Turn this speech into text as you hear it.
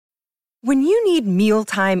When you need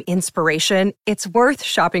mealtime inspiration, it's worth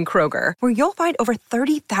shopping Kroger, where you'll find over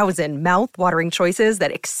 30,000 mouth-watering choices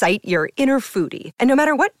that excite your inner foodie. And no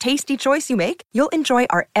matter what tasty choice you make, you'll enjoy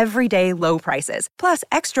our everyday low prices, plus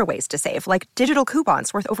extra ways to save, like digital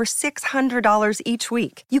coupons worth over $600 each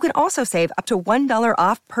week. You can also save up to $1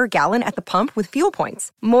 off per gallon at the pump with fuel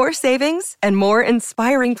points. More savings and more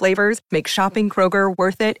inspiring flavors make shopping Kroger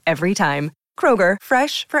worth it every time. Kroger,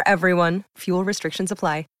 fresh for everyone. Fuel restrictions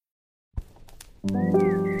apply.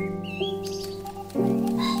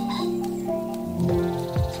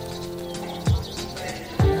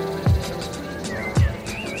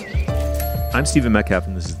 I'm Stephen Metcalf,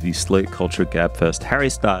 and this is the Slate Culture Gabfest Harry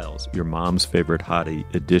Styles, your mom's favorite hottie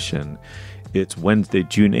edition. It's Wednesday,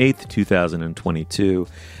 June 8th, 2022.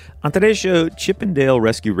 On today's show, Chip 'n Dale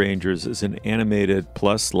Rescue Rangers is an animated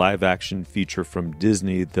plus live-action feature from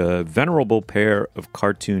Disney. The venerable pair of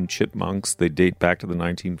cartoon chipmunks, they date back to the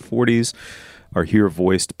 1940s, are here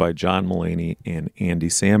voiced by John Mulaney and Andy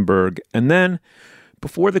Samberg. And then,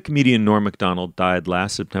 before the comedian Norm Macdonald died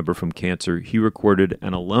last September from cancer, he recorded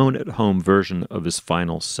an alone-at-home version of his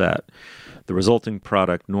final set. The resulting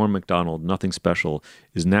product, Norm Macdonald, Nothing Special,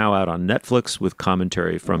 is now out on Netflix with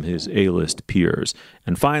commentary from his A-list peers.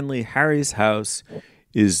 And finally, Harry's House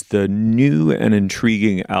is the new and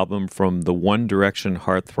intriguing album from the One Direction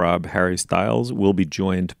heartthrob Harry Styles. We'll be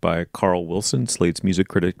joined by Carl Wilson, Slate's music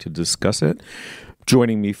critic, to discuss it.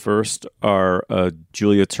 Joining me first are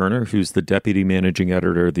Julia Turner, who's the deputy managing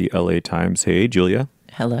editor of the LA Times. Hey, Julia.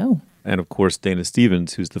 Hello. And of course, Dana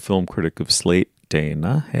Stevens, who's the film critic of Slate.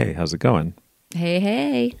 Dana, hey, how's it going?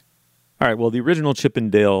 Hey. All right, well, the original Chip 'n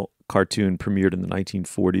Dale cartoon premiered in the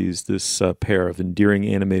 1940s. This pair of endearing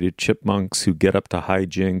animated chipmunks who get up to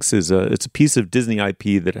hijinks it's a piece of Disney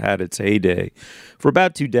IP that had its heyday for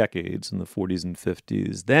about 2 decades in the 40s and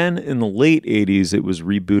 50s. Then in the late 80s, it was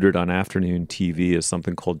rebooted on afternoon TV as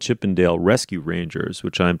something called Chip 'n Dale Rescue Rangers,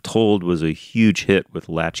 which I'm told was a huge hit with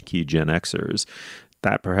latchkey Gen Xers.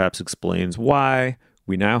 That perhaps explains why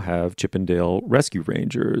we now have Chip 'n Dale Rescue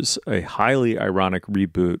Rangers, a highly ironic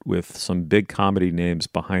reboot with some big comedy names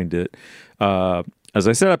behind it. As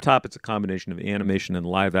I said up top, it's a combination of animation and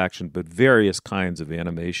live action, but various kinds of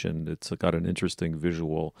animation. It's got an interesting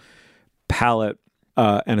visual palette,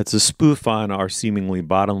 and it's a spoof on our seemingly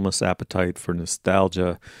bottomless appetite for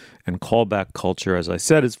nostalgia and callback culture. As I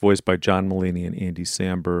said, it's voiced by John Mulaney and Andy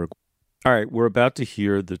Samberg. All right, we're about to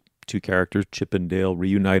hear the two characters, Chip and Dale,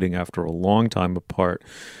 reuniting after a long time apart.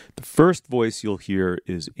 The first voice you'll hear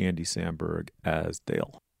is Andy Samberg as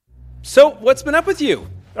Dale. So, what's been up with you?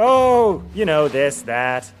 Oh, you know, this,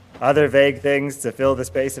 that, other vague things to fill the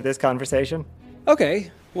space of this conversation.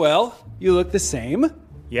 Okay, well, you look the same.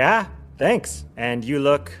 Yeah, thanks. And you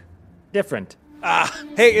look different.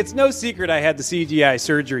 Hey, it's no secret I had the CGI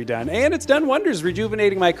surgery done, and it's done wonders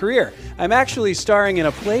rejuvenating my career. I'm actually starring in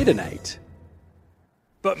a play tonight.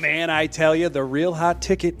 But man, I tell you, the real hot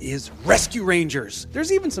ticket is Rescue Rangers.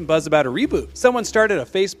 There's even some buzz about a reboot. Someone started a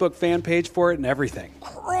Facebook fan page for it and everything.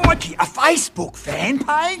 Crikey, a Facebook fan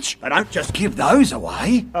page? They don't just give those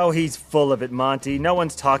away. Oh, he's full of it, Monty. No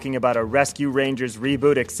one's talking about a Rescue Rangers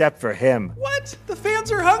reboot except for him. What? The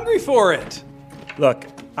fans are hungry for it. Look,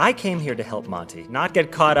 I came here to help Monty, not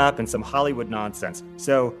get caught up in some Hollywood nonsense.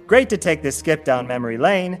 So, great to take this skip down memory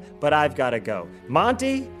lane, but I've gotta go.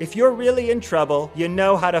 Monty, if you're really in trouble, you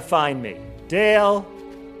know how to find me. Dale,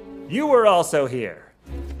 you were also here.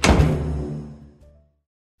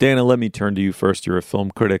 Dana, let me turn to you first. You're a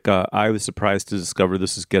film critic. I was surprised to discover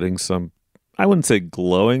this is getting some, I wouldn't say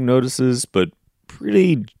glowing notices, but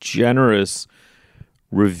pretty generous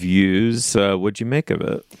reviews. What'd you make of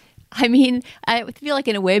it? I mean, I feel like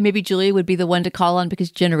in a way, maybe Julia would be the one to call on because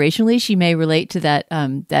generationally, she may relate to that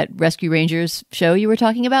that Rescue Rangers show you were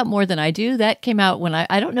talking about more than I do. That came out when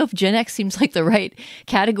I don't know if Gen X seems like the right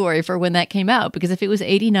category for when that came out, because if it was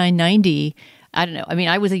 89, 90, I don't know. I mean,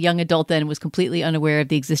 I was a young adult then and was completely unaware of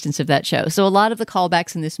the existence of that show. So a lot of the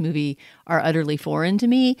callbacks in this movie are utterly foreign to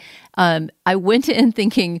me. I went in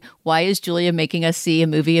thinking, why is Julia making us see a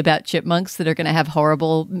movie about chipmunks that are going to have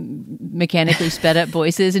horrible, mechanically sped up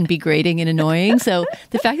voices and be grating and annoying? So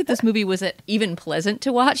the fact that this movie was even pleasant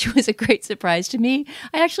to watch was a great surprise to me.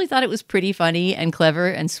 I actually thought it was pretty funny and clever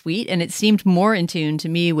and sweet, and it seemed more in tune to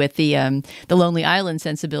me with the Lonely Island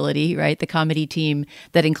sensibility, right? The comedy team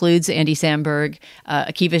that includes Andy Samberg,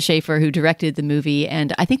 Akiva Schaffer, who directed the movie,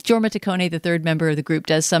 and I think Jorma Taccone, the third member of the group,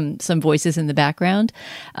 does some voices in the background.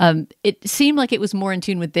 It seemed like it was more in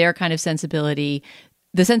tune with their kind of sensibility.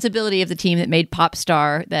 the sensibility of the team that made Pop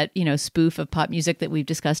Star, that, spoof of pop music that we've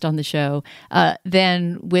discussed on the show,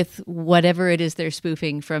 than with whatever it is they're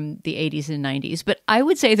spoofing from the 80s and 90s. But I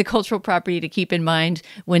would say the cultural property to keep in mind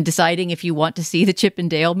when deciding if you want to see the Chip and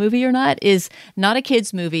Dale movie or not is not a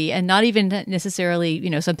kid's movie, and not even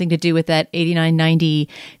necessarily, something to do with that 89-90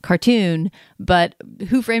 cartoon, but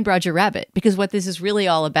Who Framed Roger Rabbit? Because what this is really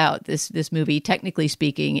all about, this movie, technically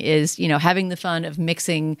speaking, is, having the fun of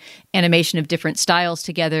mixing animation of different styles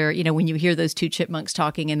together. When you hear those two chipmunks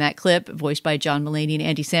talking in that clip, voiced by John Mulaney and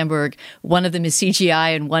Andy Samberg, one of them is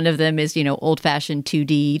CGI and one of them is, old-fashioned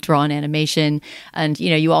 2D drawn animation. And,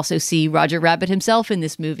 you also see Roger Rabbit himself in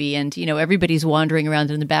this movie. And, everybody's wandering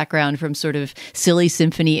around in the background, from sort of silly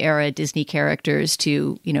symphony era Disney characters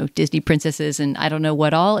to, Disney princesses and I don't know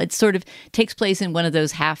what all. It sort of takes place in one of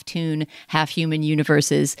those half-toon, half-human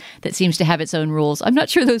universes that seems to have its own rules. I'm not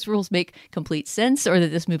sure those rules make complete sense, or that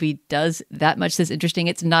this movie does that much that's interesting.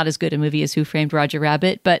 It's not as good a movie as Who Framed Roger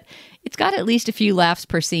Rabbit, but it's got at least a few laughs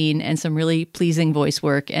per scene and some really pleasing voice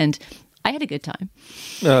work, and I had a good time.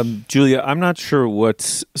 Julia, I'm not sure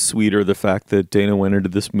what's sweeter, the fact that Dana went into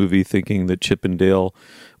this movie thinking that Chip and Dale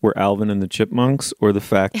were Alvin and the Chipmunks, or the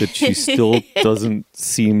fact that she still doesn't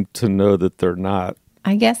seem to know that they're not.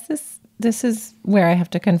 I guess this is where I have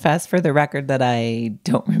to confess for the record that I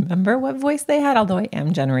don't remember what voice they had, although I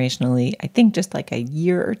am generationally, I think, just like a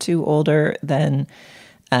year or two older than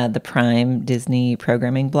the prime Disney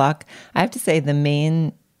programming block. I have to say the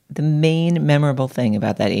main memorable thing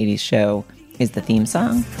about that 80s show is the theme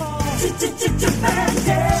song.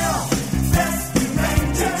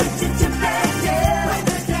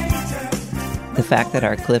 The fact that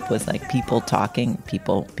our clip was like people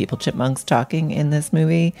chipmunks talking in this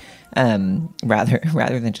movie,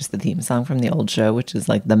 rather than just the theme song from the old show, which is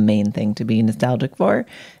like the main thing to be nostalgic for,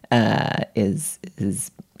 is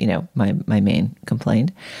my main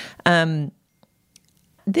complaint.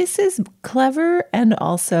 This is clever and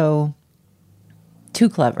also too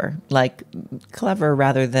clever, like clever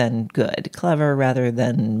rather than good, clever rather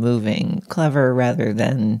than moving, clever rather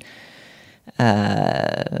than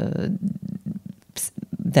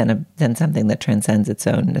something that transcends its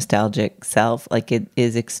own nostalgic self. Like, it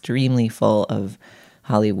is extremely full of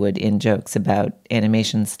Hollywood in-jokes about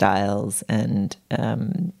animation styles, and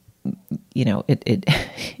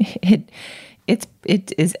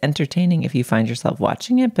it is entertaining if you find yourself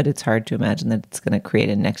watching it, but it's hard to imagine that it's going to create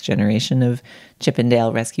a next generation of Chip and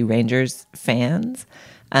Dale Rescue Rangers fans.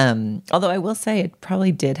 Although I will say it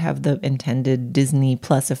probably did have the intended Disney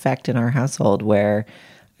Plus effect in our household, where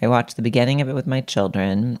I watched the beginning of it with my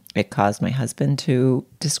children. It caused my husband to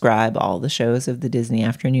describe all the shows of the Disney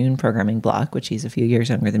afternoon programming block, which he's a few years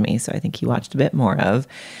younger than me, so I think he watched a bit more of.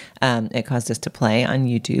 It caused us to play on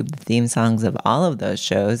YouTube the theme songs of all of those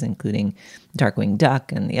shows, including Darkwing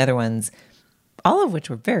Duck and the other ones, all of which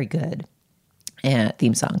were very good.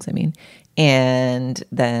 Theme songs, I mean. And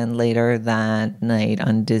then later that night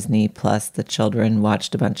on Disney Plus, the children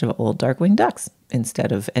watched a bunch of old Darkwing Ducks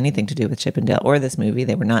instead of anything to do with Chip and Dale or this movie.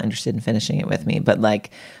 They were not interested in finishing it with me, but like,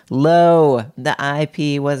 the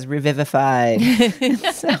IP was revivified.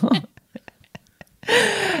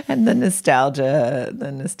 And the nostalgia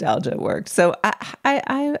worked. So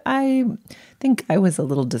I think I was a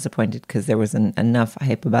little disappointed because there was enough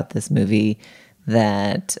hype about this movie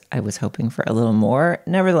that I was hoping for a little more.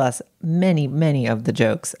 Nevertheless, many of the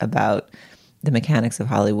jokes about the mechanics of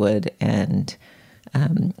Hollywood and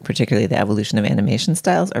particularly the evolution of animation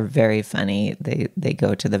styles are very funny. They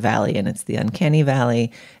go to the valley, and it's the uncanny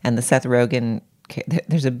valley. And the Seth Rogen,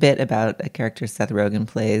 there's a bit about a character Seth Rogen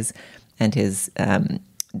plays and his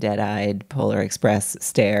dead-eyed Polar Express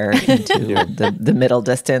stare into the middle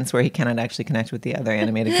distance where he cannot actually connect with the other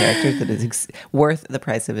animated characters, that is worth the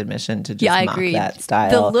price of admission to just mock that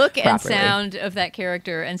style. The look properly. And sound of that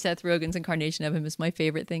character and Seth Rogen's incarnation of him is my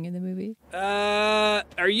favorite thing in the movie.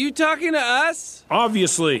 Are you talking to us?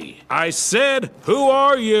 Obviously. I said, who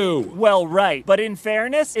are you? Well, right. But in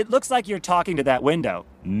fairness, it looks like you're talking to that window.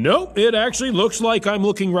 Nope, it actually looks like I'm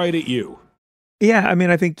looking right at you. Yeah, I mean,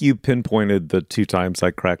 I think you pinpointed the 2 times I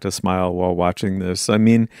cracked a smile while watching this. I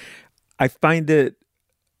mean, I find it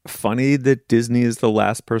funny that Disney is the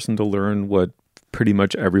last person to learn what pretty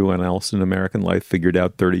much everyone else in American life figured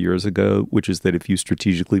out 30 years ago, which is that if you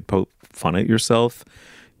strategically poke fun at yourself,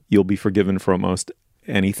 you'll be forgiven for almost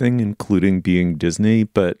anything, including being Disney.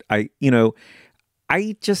 But I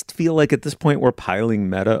just feel like at this point we're piling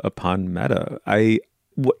meta upon meta.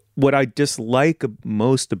 What I dislike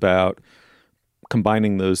most about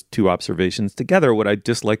combining those 2 observations together, what I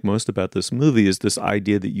dislike most about this movie is this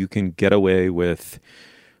idea that you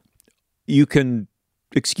can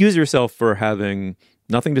excuse yourself for having,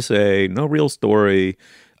 nothing to say, no real story.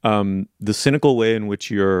 The cynical way in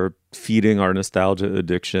which you're feeding our nostalgia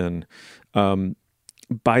addiction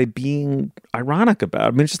by being ironic about it.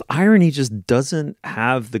 I mean, it's just irony just doesn't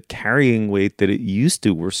have the carrying weight that it used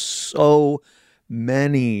to. We're so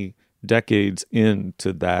many decades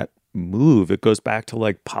into that move. It goes back to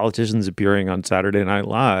like politicians appearing on Saturday Night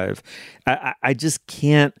Live. I just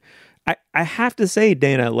can't. I have to say,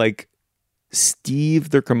 Dana, like Steve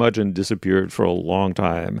the curmudgeon disappeared for a long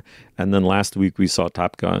time, and then last week we saw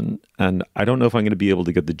Top Gun, and I don't know if I'm going to be able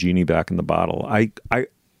to get the genie back in the bottle. I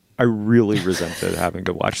really resented having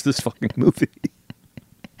to watch this fucking movie.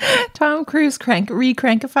 Tom Cruise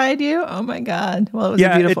re-crankified you? Oh my God. Well, it was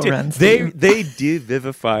a beautiful run. They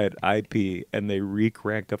de-vivified IP and they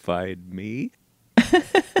re-crankified me.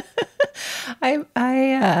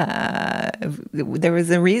 There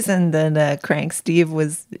was a reason that Crank Steve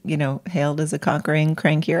was, hailed as a conquering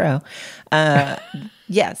crank hero.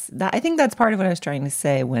 Yes, I think that's part of what I was trying to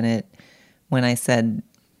say when I said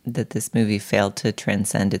that this movie failed to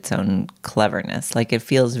transcend its own cleverness. Like, it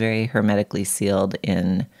feels very hermetically sealed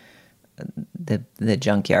in the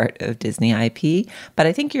junkyard of Disney IP. But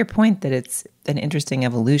I think your point that it's an interesting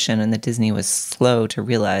evolution and that Disney was slow to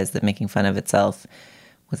realize that making fun of itself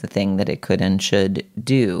was a thing that it could and should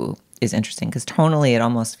do is interesting, because tonally it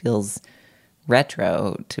almost feels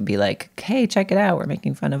retro to be like, hey, check it out, we're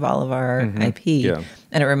making fun of all of our IP. Yeah.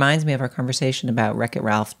 And it reminds me of our conversation about Wreck-It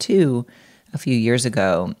Ralph 2 a few years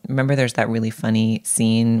ago. Remember, there's that really funny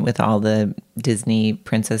scene with all the Disney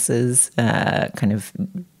princesses kind of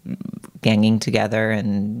ganging together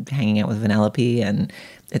and hanging out with Vanellope, and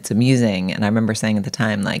it's amusing. And I remember saying at the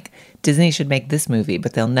time, like, Disney should make this movie,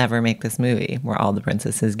 but they'll never make this movie where all the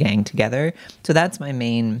princesses gang together. So that's my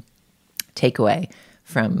main takeaway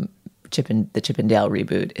from the Chip and Dale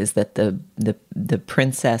reboot, is that the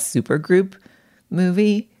princess supergroup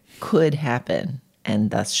movie could happen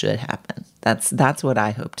and thus should happen. That's what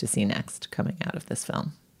I hope to see next coming out of this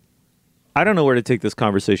film. I don't know where to take this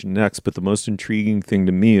conversation next, but the most intriguing thing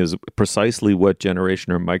to me is precisely what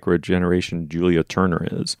generation or micro generation Julia Turner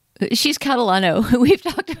is. She's Catalano. We've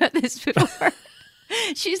talked about this before.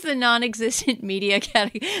 She's the non-existent media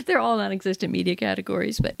category. They're all non-existent media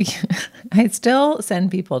categories, but I still send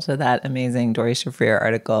people to that amazing Dori Shafrir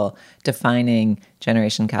article defining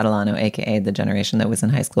Generation Catalano, aka the generation that was in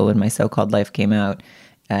high school when My So-Called Life came out,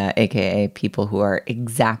 aka people who are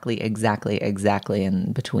exactly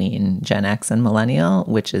in between Gen X and Millennial,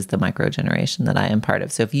 which is the micro generation that I am part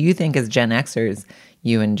of. So if you think as Gen Xers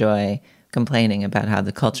you enjoy complaining about how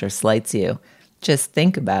the culture slights you, just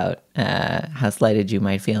think about how slighted you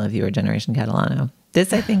might feel if you were Generation Catalano.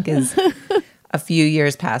 This, I think, is a few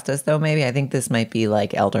years past us, though, maybe. I think this might be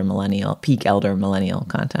like peak elder millennial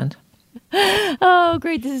content. Oh,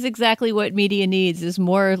 great. This is exactly what media needs, is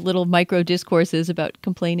more little micro discourses about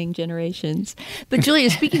complaining generations. But Julia,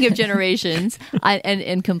 speaking of generations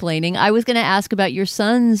and complaining, I was going to ask about your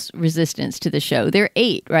son's resistance to the show. They're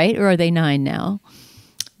 8, right? Or are they 9 now?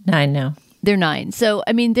 9 now. They're 9. So,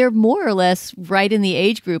 I mean, they're more or less right in the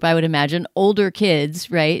age group, I would imagine, older kids,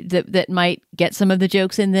 right, that might get some of the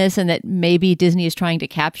jokes in this and that maybe Disney is trying to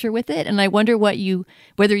capture with it. And I wonder whether you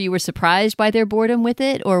were surprised by their boredom with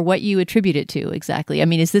it or what you attribute it to exactly. I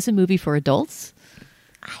mean, is this a movie for adults?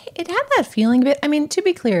 It had that feeling, but I mean, to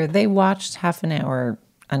be clear, they watched half an hour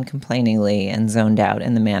uncomplainingly and zoned out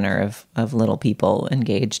in the manner of little people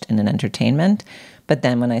engaged in an entertainment. But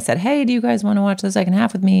then when I said, hey, do you guys want to watch the second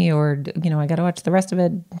half with me? Or, I got to watch the rest of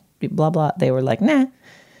it, blah, blah. They were like, nah.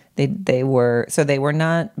 They were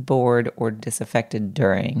not bored or disaffected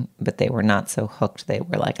during, but they were not so hooked. They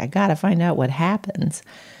were like, I got to find out what happens.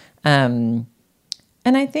 And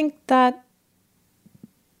I think that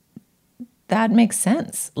makes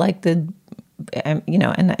sense. Like and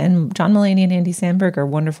John Mulaney and Andy Samberg are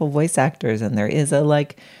wonderful voice actors, and there is a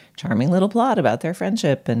charming little plot about their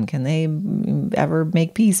friendship, and can they ever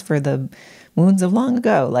make peace for the wounds of long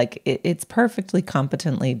ago? It's perfectly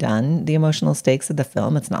competently done. The emotional stakes of the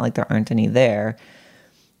film, it's not like there aren't any there,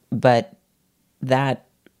 but that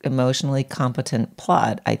emotionally competent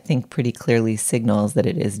plot, I think, pretty clearly signals that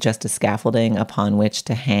it is just a scaffolding upon which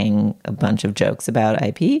to hang a bunch of jokes about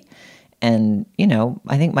IP. And,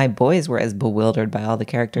 I think my boys were as bewildered by all the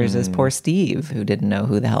characters as poor Steve, who didn't know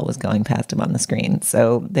who the hell was going past him on the screen.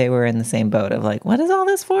 So they were in the same boat of what is all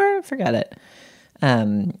this for? Forget it.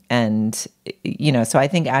 So I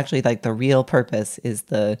think actually the real purpose is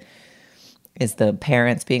the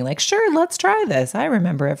parents being like, sure, let's try this. I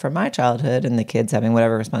remember it from my childhood, and the kids having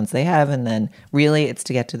whatever response they have. And then really it's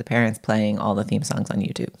to get to the parents playing all the theme songs on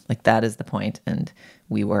YouTube. That is the point. And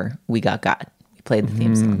we got. Played the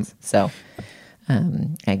theme songs. So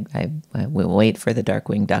I will wait for the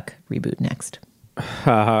Darkwing Duck reboot next.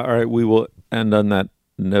 All right, we will end on that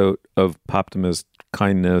note of Poptimist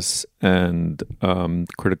kindness and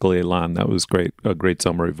critical elan. That was great. A great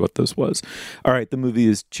summary of what this was. All right, the movie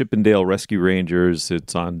is Chip 'n Dale Rescue Rangers.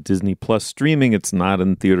 It's on Disney Plus streaming. It's not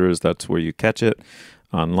in theaters. That's where you catch it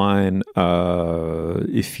online.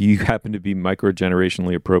 If you happen to be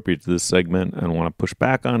microgenerationally appropriate to this segment and want to push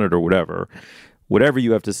back on it or whatever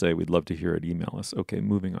you have to say, we'd love to hear it. Email us. Okay,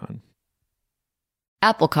 moving on.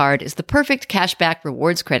 Apple Card is the perfect cashback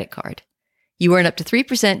rewards credit card. You earn up to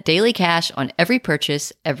 3% daily cash on every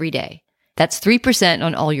purchase every day. That's 3%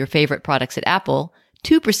 on all your favorite products at Apple,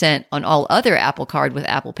 2% on all other Apple Card with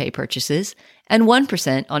Apple Pay purchases, and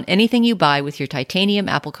 1% on anything you buy with your titanium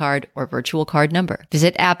Apple Card or virtual card number.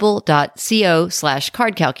 Visit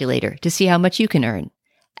apple.co/card calculator to see how much you can earn.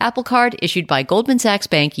 Apple Card issued by Goldman Sachs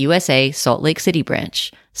Bank USA, Salt Lake City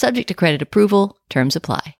branch. Subject to credit approval. Terms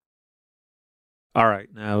apply. All right,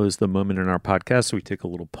 now is the moment in our podcast so we take a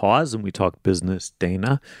little pause and we talk business.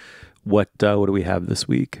 Dana, what do we have this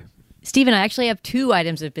week? Stephen, I actually have 2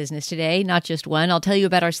 items of business today, not just one. I'll tell you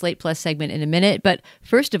about our Slate Plus segment in a minute. But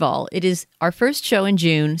first of all, it is our first show in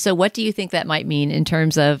June. So what do you think that might mean in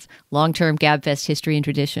terms of long-term GabFest history and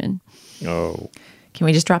tradition? Oh. Can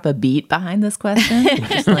we just drop a beat behind this question?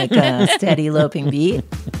 Just like a steady loping beat?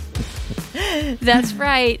 That's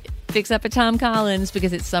right. Fix up a Tom Collins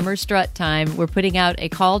because it's summer strut time. We're putting out a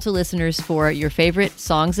call to listeners for your favorite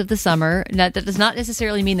songs of the summer. Now, that does not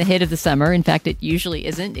necessarily mean the hit of the summer. In fact, it usually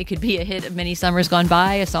isn't. It could be a hit of many summers gone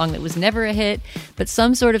by, a song that was never a hit, but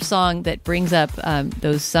some sort of song that brings up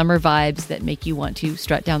those summer vibes that make you want to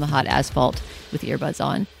strut down the hot asphalt with earbuds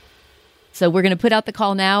on. So we're going to put out the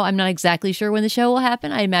call now. I'm not exactly sure when the show will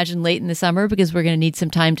happen. I imagine late in the summer because we're going to need some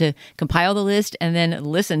time to compile the list and then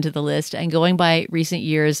listen to the list. And going by recent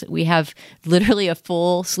years, we have literally a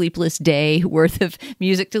full sleepless day worth of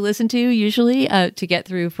music to listen to usually to get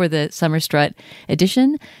through for the Summer Strut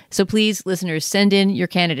edition. So please, listeners, send in your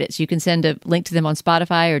candidates. You can send a link to them on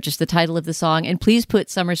Spotify or just the title of the song. And please put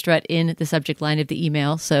Summer Strut in the subject line of the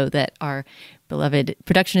email so that our beloved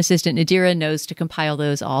production assistant Nadira knows to compile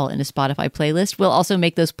those all in a Spotify playlist. We'll also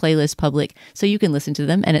make those playlists public so you can listen to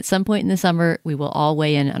them. And at some point in the summer, we will all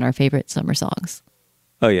weigh in on our favorite summer songs.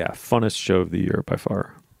 Oh, yeah. Funnest show of the year by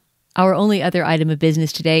far. Our only other item of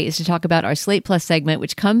business today is to talk about our Slate Plus segment,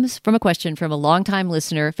 which comes from a question from a longtime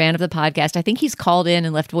listener, fan of the podcast. I think he's called in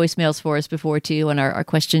and left voicemails for us before, too, on our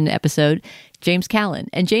question episode, James Callan.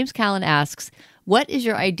 And James Callan asks, what is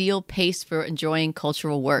your ideal pace for enjoying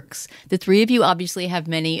cultural works? The 3 of you obviously have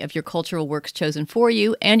many of your cultural works chosen for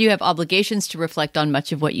you, and you have obligations to reflect on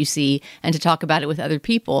much of what you see and to talk about it with other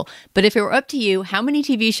people. But if it were up to you, how many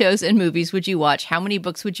TV shows and movies would you watch? How many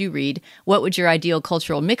books would you read? What would your ideal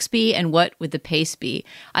cultural mix be? And what would the pace be?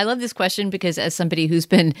 I love this question because as somebody who's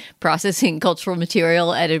been processing cultural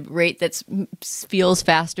material at a rate that feels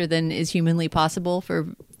faster than is humanly possible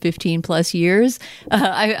for 15 plus years,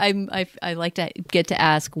 I like to get to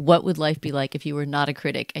ask, what would life be like if you were not a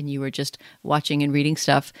critic and you were just watching and reading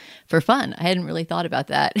stuff for fun? I hadn't really thought about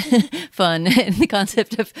that fun and the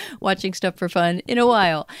concept of watching stuff for fun in a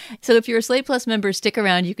while. So if you're a Slate Plus member, stick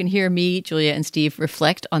around. You can hear me, Julia, and Steve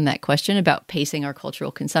reflect on that question about pacing our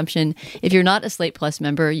cultural consumption. If you're not a Slate Plus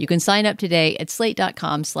member, you can sign up today at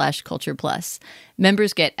slate.com/cultureplus.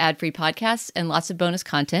 Members get ad-free podcasts and lots of bonus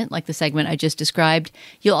content like the segment I just described.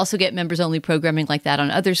 You'll also get members-only programming like that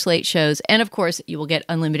on other Slate shows. And of course, you will get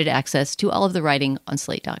unlimited access to all of the writing on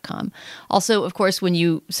slate.com. Also, of course, when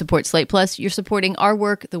you support Slate Plus, you're supporting our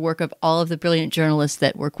work, the work of all of the brilliant journalists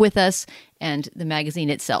that work with us, and the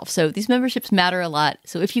magazine itself. So these memberships matter a lot.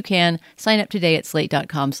 So if you can, sign up today at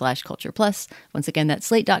slate.com/cultureplus. Once again, that's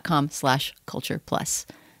slate.com/cultureplus.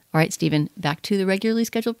 All right, Stephen, back to the regularly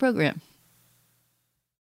scheduled program.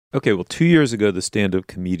 Okay, well, 2 years ago, the stand-up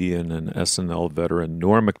comedian and SNL veteran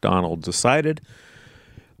Norm Macdonald decided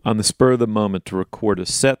on the spur of the moment to record a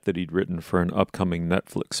set that he'd written for an upcoming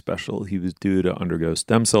Netflix special. He was due to undergo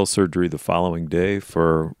stem cell surgery the following day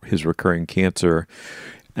for his recurring cancer,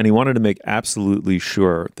 and he wanted to make absolutely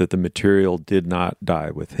sure that the material did not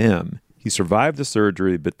die with him. He survived the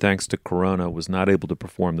surgery, but thanks to Corona, was not able to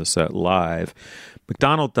perform the set live.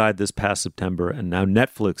 Macdonald died this past September, and now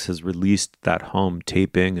Netflix has released that home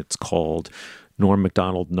taping. It's called Norm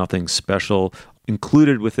Macdonald Nothing Special.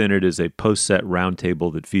 Included within it is a post-set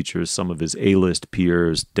roundtable that features some of his A-list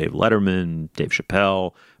peers, Dave Letterman, Dave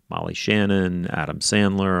Chappelle, Molly Shannon, Adam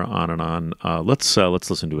Sandler, on and on. Let's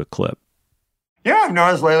listen to a clip. You know, I've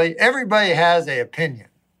noticed lately, everybody has an opinion.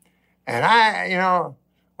 And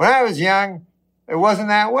when I was young, it wasn't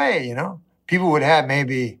that way, People would have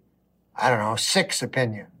maybe I don't know, 6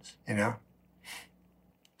 opinions,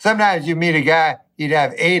 Sometimes you meet a guy, he'd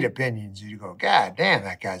have 8 opinions. You go, God damn,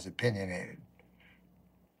 that guy's opinionated.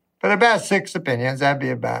 But about 6 opinions, that'd be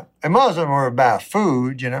about, and most of them were about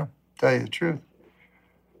food, tell you the truth.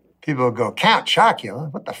 People would go, Count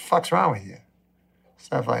Chocula, what the fuck's wrong with you?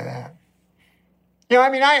 Stuff like that.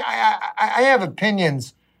 I have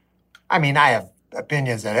opinions. I have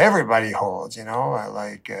opinions that everybody holds, I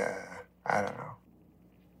don't know.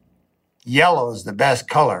 Yellow's the best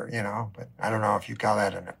color, but I don't know if you call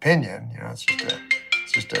that an opinion, it's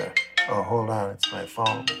just a, oh, hold on, it's my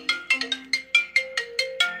phone.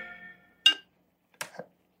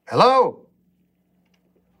 Hello?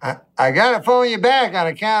 I gotta phone you back on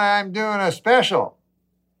account I'm doing a special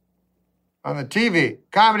on the TV,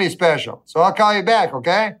 comedy special. So I'll call you back,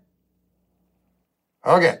 okay?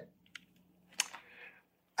 Okay.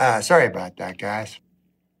 Sorry about that, guys.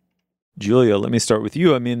 Julia, let me start with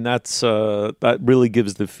you. That's that really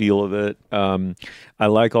gives the feel of it. I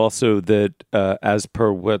like also that as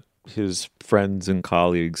per what his friends and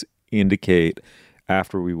colleagues indicate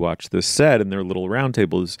after we watch this set and their little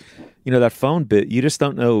roundtables, that phone bit, you just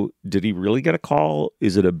don't know, did he really get a call?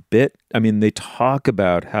 Is it a bit? They talk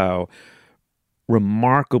about how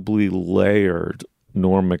remarkably layered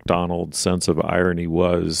Norm Macdonald's sense of irony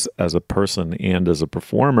was as a person and as a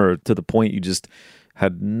performer, to the point you just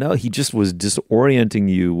he just was disorienting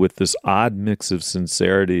you with this odd mix of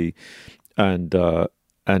sincerity and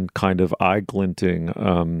kind of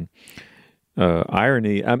eye-glinting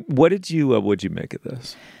irony. What did you make of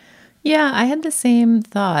this? Yeah, I had the same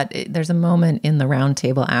thought. There's a moment in the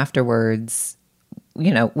roundtable afterwards,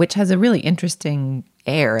 which has a really interesting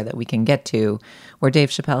air that we can get to, where Dave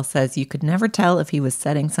Chappelle says you could never tell if he was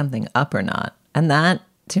setting something up or not. And that,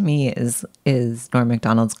 to me, is Norm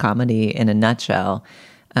Macdonald's comedy in a nutshell.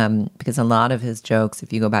 Because a lot of his jokes,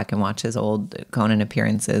 if you go back and watch his old Conan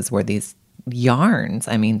appearances, were these yarns.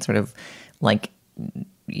 Sort of like,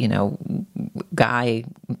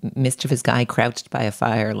 mischievous guy crouched by a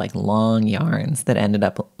fire, like long yarns that ended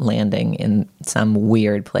up landing in some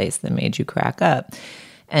weird place that made you crack up.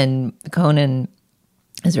 And Conan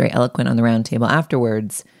is very eloquent on the round table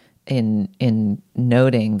afterwards in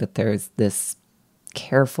noting that there's this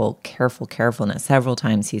carefulness. Several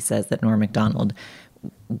times he says that Norm Macdonald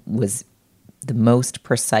was the most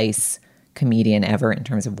precise comedian ever in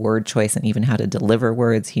terms of word choice and even how to deliver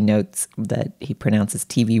words. He notes that he pronounces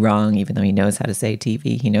TV wrong, even though he knows how to say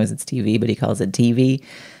TV. He knows it's TV, but he calls it TV,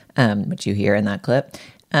 which you hear in that clip.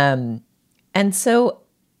 And so,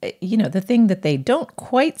 the thing that they don't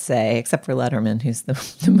quite say, except for Letterman, who's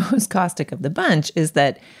the most caustic of the bunch, is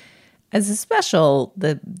that as a special,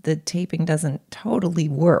 the taping doesn't totally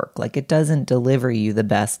work. Like, it doesn't deliver you the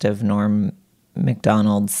best of Norm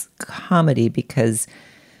Macdonald's comedy because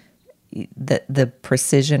the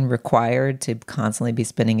precision required to constantly be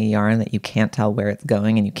spinning a yarn that you can't tell where it's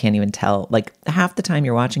going, and you can't even tell, like, half the time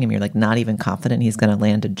you're watching him, you're like not even confident he's going to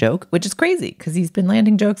land a joke, which is crazy because he's been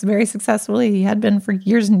landing jokes very successfully. He had been for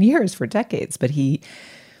years and years, for decades, but he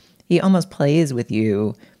almost plays with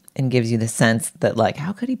you and gives you the sense that, like,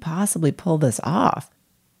 how could he possibly pull this off?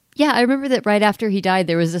 Yeah, I remember that right after he died,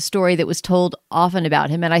 there was a story that was told often about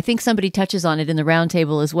him. And I think somebody touches on it in the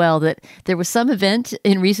roundtable as well, that there was some event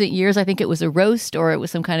in recent years, I think it was a roast or it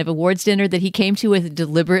was some kind of awards dinner, that he came to with a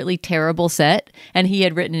deliberately terrible set. And he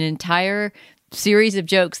had written an entire series of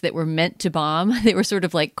jokes that were meant to bomb. They were sort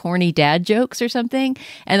of like corny dad jokes or something.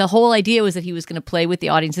 And the whole idea was that he was going to play with the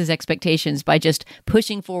audience's expectations by just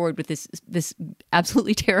pushing forward with this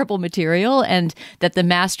absolutely terrible material, and that the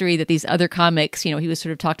mastery that these other comics, he was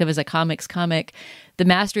sort of talked of as a comics comic, the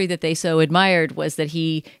mastery that they so admired was that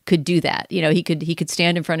he could do that. He could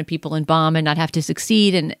stand in front of people and bomb and not have to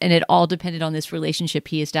succeed. And it all depended on this relationship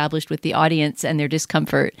he established with the audience and their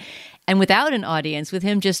discomfort. And without an audience, with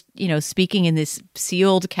him just, speaking in this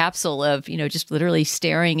sealed capsule of, just literally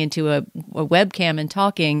staring into a webcam and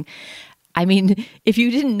talking. I mean, if you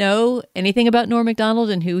didn't know anything about Norm Macdonald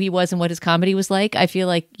and who he was and what his comedy was like, I feel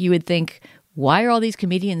like you would think, why are all these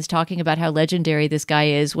comedians talking about how legendary this guy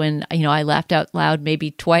is when, I laughed out loud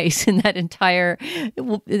maybe twice in that entire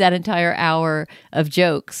hour of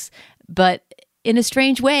jokes. But in a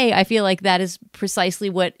strange way, I feel like that is precisely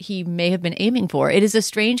what he may have been aiming for. It is a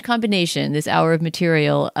strange combination, this hour of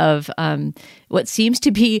material, of what seems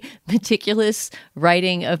to be meticulous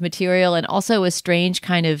writing of material and also a strange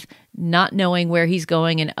kind of not knowing where he's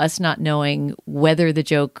going and us not knowing whether the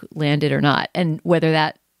joke landed or not, and whether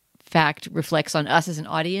that fact reflects on us as an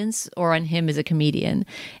audience or on him as a comedian.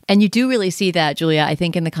 And you do really see that, Julia, I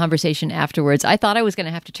think, in the conversation afterwards. I thought I was going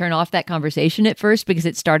to have to turn off that conversation at first because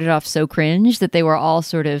it started off so cringe that they were all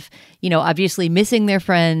sort of, obviously missing their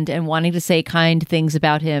friend and wanting to say kind things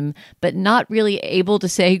about him, but not really able to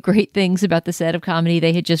say great things about the set of comedy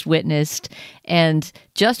they had just witnessed. And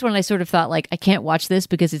just when I sort of thought, like, I can't watch this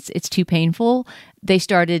because it's too painful, they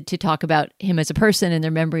started to talk about him as a person and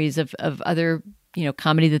their memories of other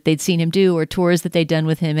comedy that they'd seen him do or tours that they'd done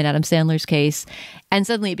with him in Adam Sandler's case. And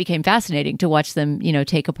suddenly it became fascinating to watch them,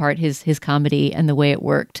 take apart his comedy and the way it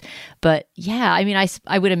worked. But yeah, I mean,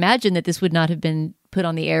 I would imagine that this would not have been put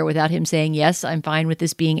on the air without him saying, yes, I'm fine with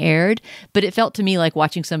this being aired. But it felt to me like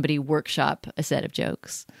watching somebody workshop a set of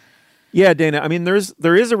jokes. Yeah, Dana, I mean, there is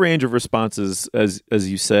a range of responses, as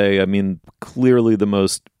you say. I mean, clearly the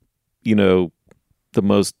most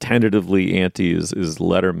tentatively anti is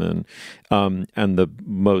Letterman, and the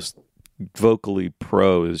most vocally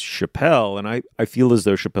pro is Chappelle. And I feel as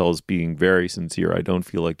though Chappelle is being very sincere. I don't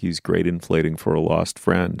feel like he's great inflating for a lost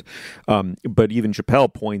friend. But even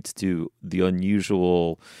Chappelle points to the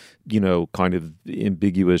unusual, kind of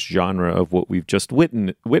ambiguous genre of what we've just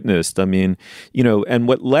witnessed. I mean, and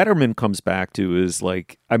what Letterman comes back to is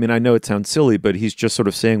like, I mean, I know it sounds silly, but he's just sort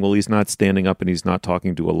of saying, well, he's not standing up and he's not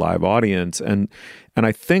talking to a live audience. And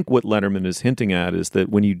I think what Letterman is hinting at is that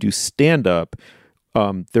when you do stand up,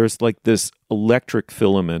 there's like this electric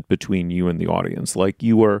filament between you and the audience. Like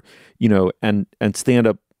you are, and stand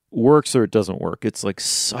up works or it doesn't work. It's like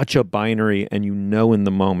such a binary and in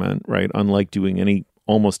the moment, right? Unlike doing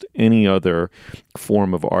almost any other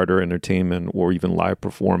form of art or entertainment or even live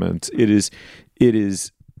performance. It is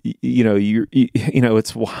it's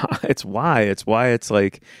why it's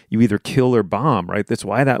like you either kill or bomb, right? That's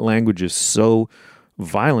why that language is so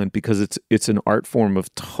violent, because it's an art form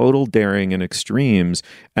of total daring and extremes,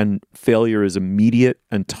 and failure is immediate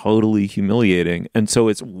and totally humiliating. And so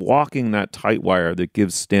it's walking that tight wire that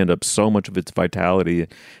gives stand-up so much of its vitality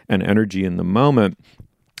and energy in the moment.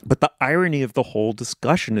 But the irony of the whole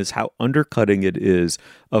discussion is how undercutting it is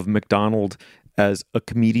of McDonald as a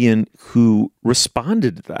comedian who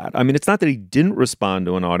responded to that. I mean, it's not that he didn't respond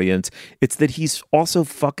to an audience, it's that he's also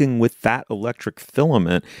fucking with that electric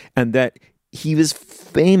filament, and that he was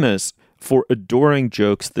famous for adoring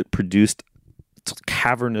jokes that produced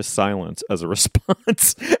cavernous silence as a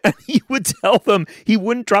response. And he would tell them, he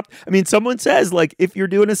wouldn't drop. I mean, someone says, like, if you're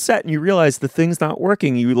doing a set and you realize the thing's not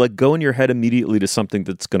working, you like go in your head immediately to something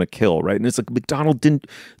that's going to kill, right? And it's like McDonald didn't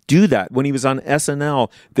do that. When he was on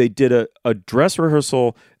SNL, they did a dress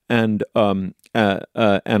rehearsal and the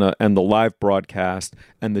live broadcast,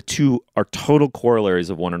 and the two are total corollaries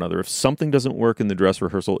of one another. If something doesn't work in the dress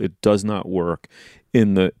rehearsal, it does not work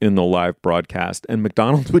in the live broadcast. And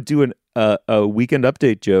McDonald would do a Weekend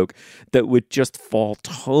Update joke that would just fall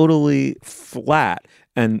totally flat,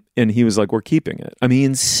 and he was like, "We're keeping it." I mean, he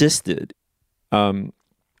insisted. I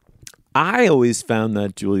always found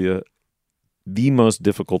that, Julia, the most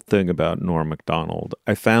difficult thing about Norm Macdonald.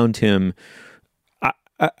 I found him.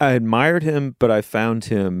 I admired him, but I found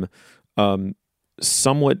him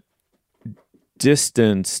somewhat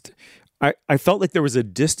distanced. I felt like there was a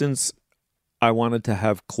distance I wanted to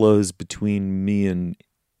have closed between me and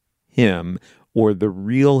him, or the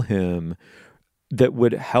real him, that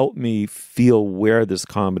would help me feel where this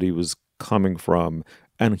comedy was coming from.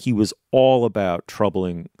 And he was all about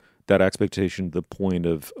troubling that expectation to the point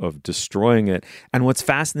of destroying it. And what's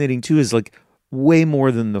fascinating too is, like, way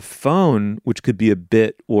more than the phone, which could be a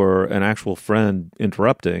bit or an actual friend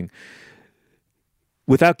interrupting,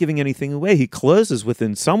 without giving anything away, he closes with,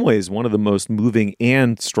 in some ways, one of the most moving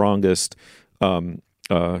and strongest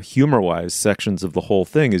humor-wise sections of the whole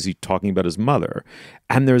thing, is he talking about his mother.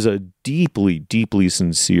 And there's a deeply, deeply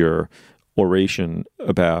sincere oration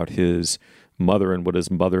about his mother and what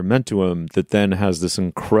his mother meant to him, that then has this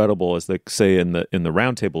incredible, as they say in the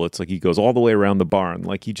round table, it's like he goes all the way around the barn.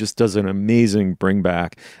 Like, he just does an amazing bring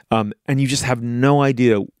back. And you just have no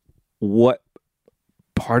idea what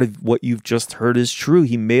part of what you've just heard is true.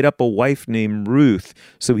 He made up a wife named Ruth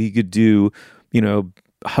so he could do,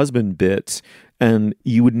 husband bits, and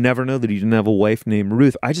you would never know that he didn't have a wife named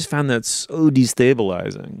Ruth. I just found that so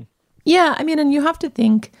destabilizing. Yeah, I mean, and you have to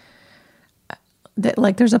think that,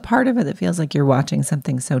 like, there's a part of it that feels like you're watching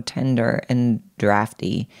something so tender and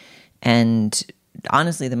drafty. And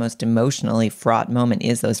honestly, the most emotionally fraught moment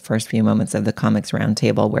is those first few moments of the Comics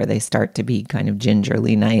Roundtable, where they start to be kind of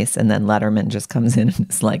gingerly nice, and then Letterman just comes in and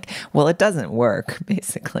is like, well, it doesn't work,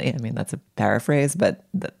 basically. I mean, that's a paraphrase, but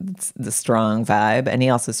that's the strong vibe. And he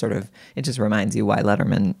also sort of, it just reminds you why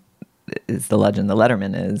Letterman is the legend the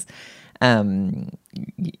Letterman is.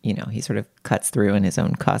 He sort of cuts through in his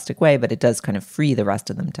own caustic way, but it does kind of free the rest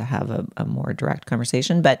of them to have a more direct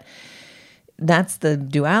conversation. But that's the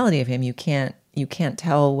duality of him. You can't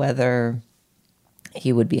tell whether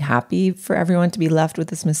he would be happy for everyone to be left with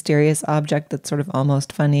this mysterious object that's sort of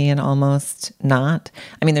almost funny and almost not.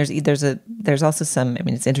 I mean, there's also some, I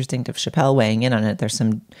mean, it's interesting to Chappelle weighing in on it. There's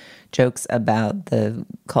some jokes about the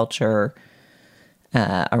culture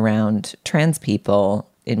around trans people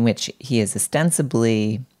in which he is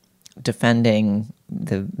ostensibly defending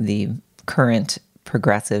the current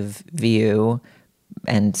progressive view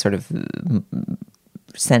and sort of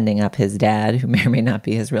sending up his dad, who may or may not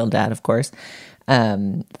be his real dad, of course,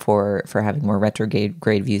 for having more retrograde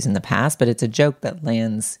views in the past. But it's a joke that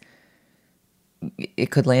lands.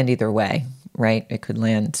 It could land either way, right? It could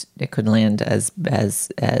land as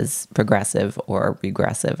progressive or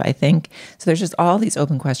regressive, I think. So there's just all these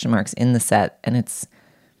open question marks in the set, and it's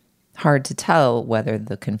hard to tell whether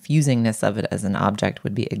the confusingness of it as an object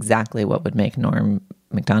would be exactly what would make Norm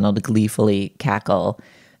Macdonald gleefully cackle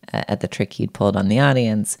at the trick he'd pulled on the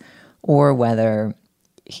audience, or whether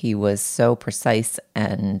he was so precise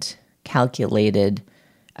and calculated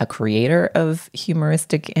a creator of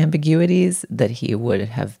humoristic ambiguities that he would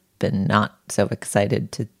have been not so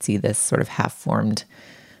excited to see this sort of half-formed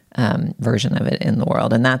version of it in the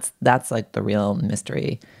world. And that's like the real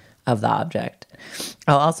mystery of the object.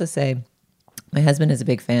 I'll also say my husband is a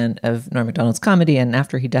big fan of Norm Macdonald's comedy, and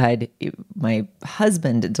after he died, my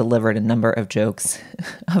husband delivered a number of jokes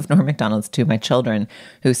of Norm Macdonald's to my children,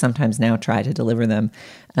 who sometimes now try to deliver them,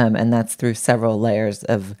 and that's through several layers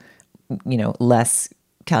of, less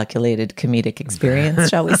calculated comedic experience,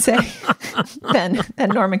 shall we say, than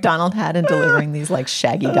Norm Macdonald had in delivering these like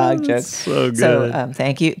shaggy dog jokes. So good. So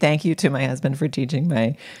thank you to my husband for teaching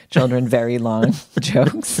my children very long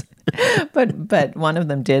jokes. But one of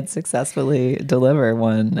them did successfully deliver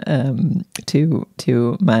one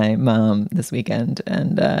to my mom this weekend,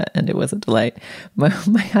 and it was a delight. My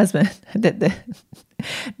husband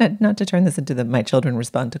not to turn this into the My Children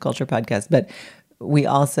Respond to Culture podcast, but we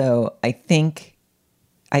also I think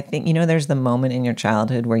there's the moment in your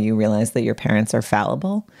childhood where you realize that your parents are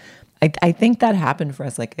fallible. I think that happened for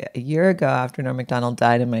us like a year ago after Norm Macdonald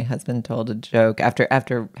died, and my husband told a joke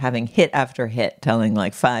after having hit after hit, telling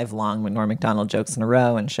like 5 long Norm Macdonald jokes in a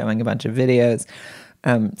row and showing a bunch of videos,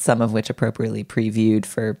 some of which appropriately previewed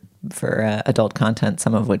for adult content,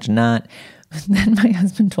 some of which not. And then my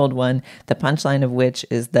husband told one, the punchline of which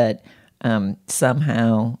is that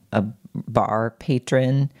somehow a bar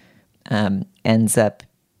patron ends up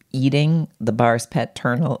eating the bar's pet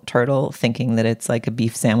turtle, thinking that it's like a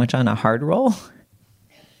beef sandwich on a hard roll.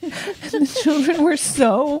 And the children were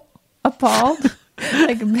so appalled.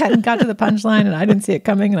 Like, hadn't got to the punchline, and I didn't see it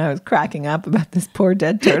coming, and I was cracking up about this poor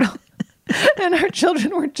dead turtle. And our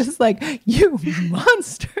children were just like, "You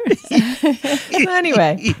monsters!"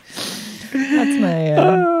 Anyway, that's my.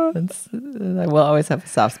 I will always have a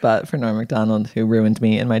soft spot for Norm Macdonald, who ruined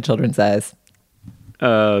me in my children's eyes.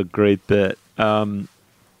 Great bit.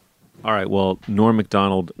 All right, well, Norm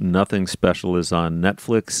Macdonald, Nothing Special is on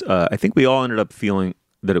Netflix. I think we all ended up feeling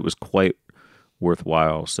that it was quite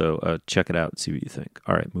worthwhile, so check it out and see what you think.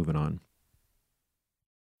 All right, moving on.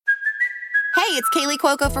 Hey, it's Kaylee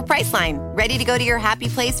Cuoco for Priceline. Ready to go to your happy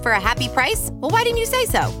place for a happy price? Well, why didn't you say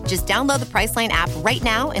so? Just download the Priceline app right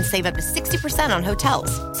now and save up to 60% on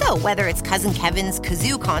hotels. So whether it's Cousin Kevin's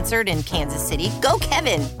Kazoo Concert in Kansas City, go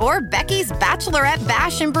Kevin, or Becky's Bachelorette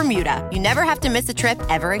Bash in Bermuda, you never have to miss a trip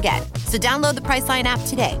ever again. So download the Priceline app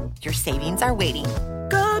today. Your savings are waiting.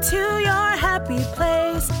 Go to your happy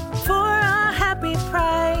place for a happy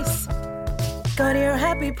price. Go to your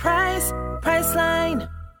happy price, Priceline.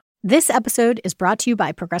 This episode is brought to you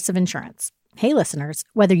by Progressive Insurance. Hey, listeners,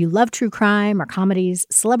 whether you love true crime or comedies,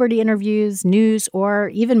 celebrity interviews, news, or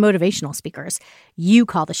even motivational speakers, you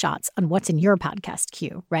call the shots on what's in your podcast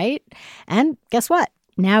queue, right? And guess what?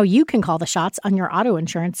 Now you can call the shots on your auto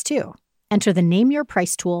insurance, too. Enter the Name Your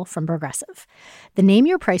Price tool from Progressive. The Name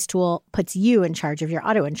Your Price tool puts you in charge of your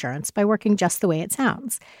auto insurance by working just the way it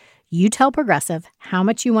sounds. You tell Progressive how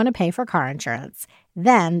much you want to pay for car insurance.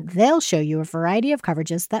 Then they'll show you a variety of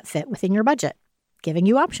coverages that fit within your budget, giving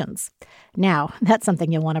you options. Now, that's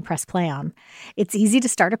something you'll want to press play on. It's easy to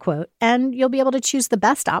start a quote, and you'll be able to choose the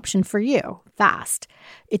best option for you fast.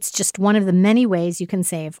 It's just one of the many ways you can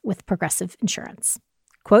save with Progressive Insurance.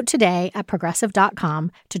 Quote today at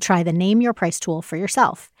Progressive.com to try the Name Your Price tool for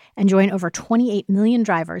yourself and join over 28 million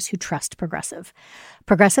drivers who trust Progressive.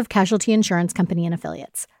 Progressive Casualty Insurance Company and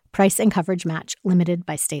Affiliates. Price and coverage match limited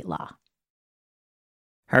by state law.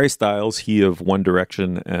 Harry Styles, he of One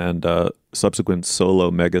Direction and subsequent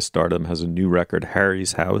solo megastardom, has a new record,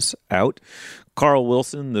 Harry's House, out. Carl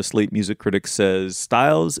Wilson, the Slate music critic, says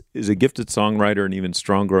Styles is a gifted songwriter and even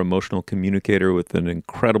stronger emotional communicator with an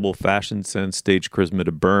incredible fashion sense, stage charisma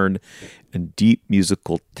to burn, and deep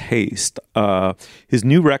musical taste. His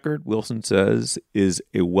new record, Wilson says, is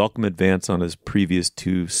a welcome advance on his previous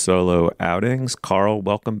 2 solo outings. Carl,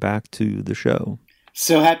 welcome back to the show.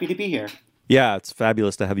 So happy to be here. Yeah, it's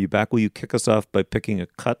fabulous to have you back. Will you kick us off by picking a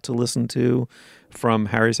cut to listen to from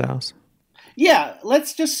Harry's House? Yeah,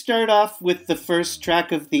 let's just start off with the first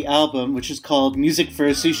track of the album, which is called Music for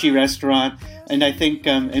a Sushi Restaurant, and I think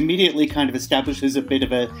immediately kind of establishes a bit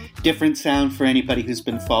of a different sound for anybody who's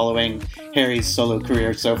been following Harry's solo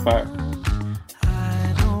career so far.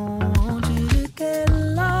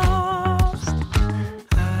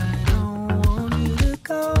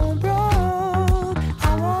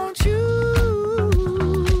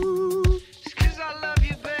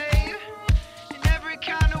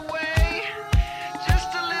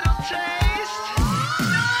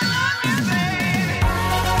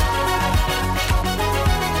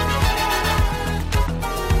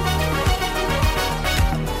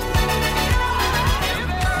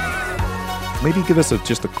 Maybe give us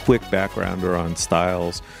just a quick backgrounder on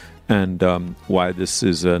Styles and why this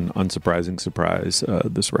is an unsurprising surprise,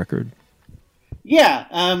 this record.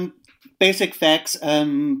 Yeah, basic facts.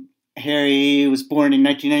 Harry was born in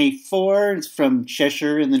 1994. He's from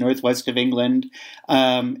Cheshire in the northwest of England.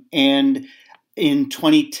 And in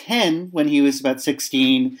 2010, when he was about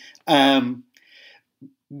 16,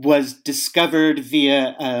 was discovered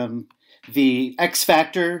via the X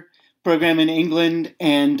Factor program in England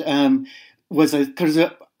and was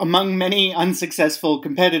among many unsuccessful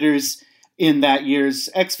competitors in that year's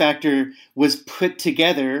X Factor, was put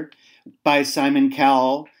together by Simon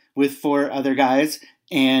Cowell with 4 other guys,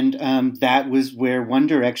 and that was where One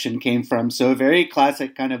Direction came from. So a very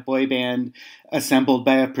classic kind of boy band assembled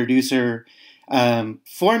by a producer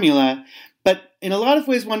formula. But in a lot of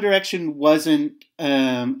ways, One Direction wasn't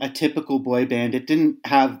a typical boy band. It didn't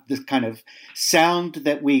have this kind of sound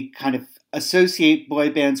that we kind of associate boy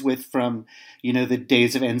bands with from, the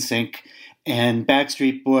days of NSYNC and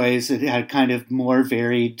Backstreet Boys. It had kind of more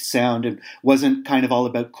varied sound and wasn't kind of all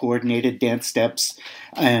about coordinated dance steps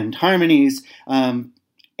and harmonies.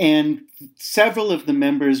 And several of the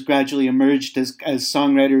members gradually emerged as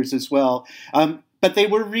songwriters as well. But they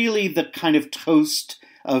were really the kind of toast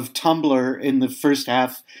of Tumblr in the first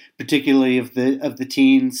half, particularly of the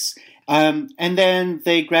teens. And then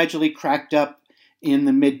they gradually cracked up in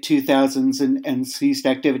the mid-2000s and ceased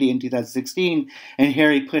activity in 2016. And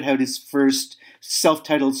Harry put out his first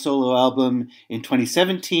self-titled solo album in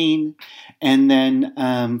 2017. And then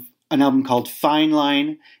an album called Fine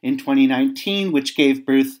Line in 2019, which gave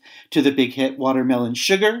birth to the big hit Watermelon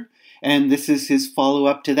Sugar. And this is his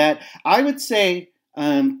follow-up to that. I would say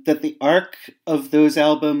that the arc of those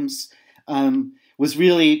albums was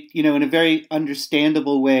really, in a very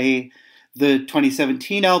understandable way. The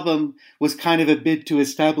 2017 album was kind of a bid to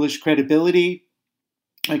establish credibility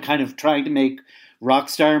and kind of trying to make rock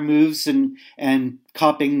star moves and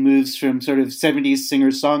copying moves from sort of 70s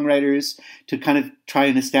singer-songwriters to kind of try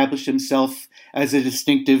and establish himself as a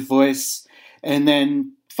distinctive voice. And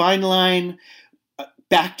then Fine Line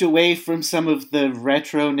backed away from some of the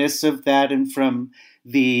retroness of that and from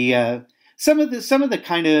the some of the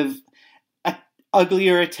kind of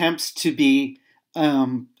uglier attempts to be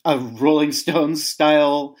a Rolling Stones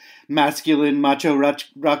style masculine macho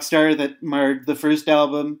rock star that marred the first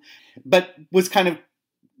album, but was kind of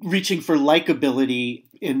reaching for likability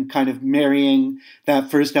in kind of marrying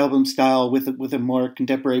that first album style with a more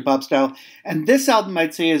contemporary pop style. And this album,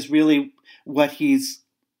 I'd say, is really what he's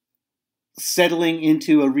settling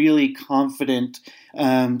into, a really confident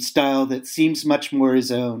style that seems much more his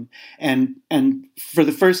own. And for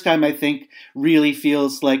the first time, I think, really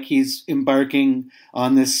feels like he's embarking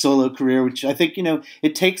on this solo career, which I think,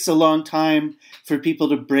 it takes a long time for people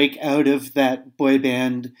to break out of that boy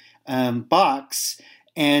band box.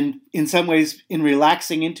 And in some ways, in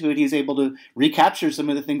relaxing into it, he's able to recapture some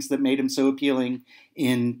of the things that made him so appealing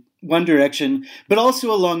in One Direction. But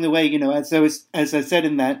also along the way, as I said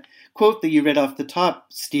in that quote that you read off the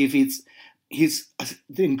top, Steve, he's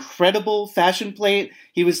the incredible fashion plate.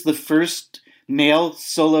 He was the first male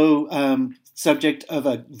solo subject of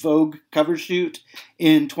a Vogue cover shoot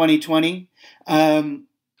in 2020.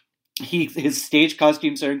 His stage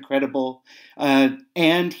costumes are incredible.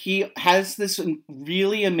 And he has this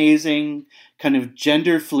really amazing kind of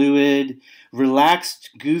gender fluid, relaxed,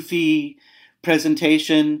 goofy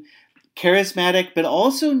presentation, charismatic, but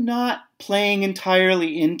also not playing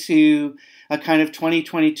entirely into a kind of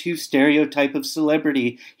 2022 stereotype of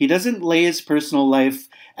celebrity. He doesn't lay his personal life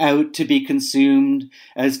out to be consumed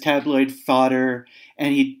as tabloid fodder,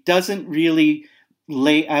 and he doesn't really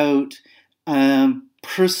lay out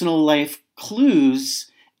personal life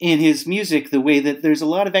clues in his music the way that there's a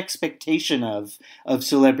lot of expectation of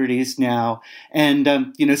celebrities now.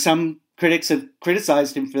 And, some critics have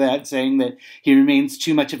criticized him for that, saying that he remains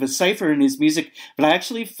too much of a cipher in his music. But I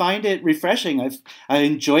actually find it refreshing. I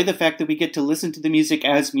enjoy the fact that we get to listen to the music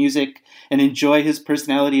as music and enjoy his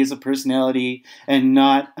personality as a personality, and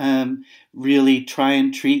not really try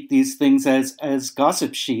and treat these things as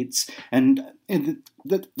gossip sheets. And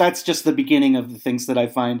that's just the beginning of the things that I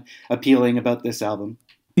find appealing about this album.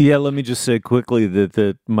 Yeah, let me just say quickly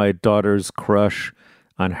that my daughter's crush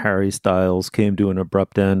on Harry Styles came to an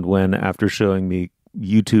abrupt end when, after showing me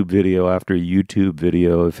YouTube video after YouTube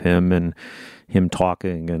video of him and him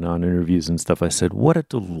talking and on interviews and stuff, I said, "What a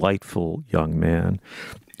delightful young man,"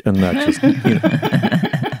 and that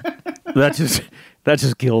just that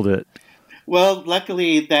just killed it. Well,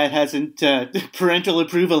 luckily that hasn't parental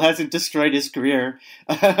approval hasn't destroyed his career.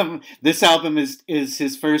 This album is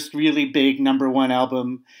his first really big number one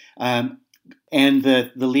album. And the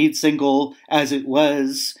lead single, As It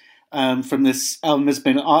Was, from this album has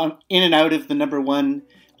been in and out of the number one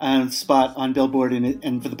spot on Billboard,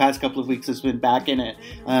 and for the past couple of weeks has been back in it,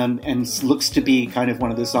 and looks to be kind of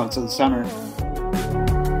one of the songs of the summer.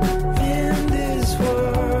 In this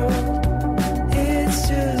world, it's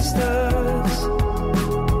just us.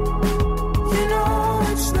 You know,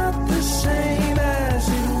 it's not the same as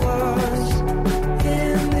it was.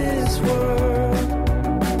 In this world,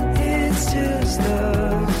 it's just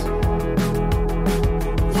us.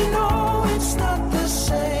 You know, it's not the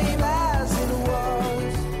same as it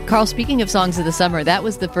was. Carl, speaking of songs of the summer, that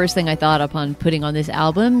was the first thing I thought upon putting on this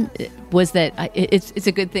album, was that it's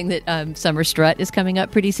a good thing that Summer Strut is coming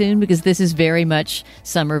up pretty soon, because this is very much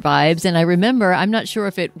summer vibes. And I remember, I'm not sure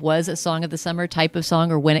if it was a song of the summer type of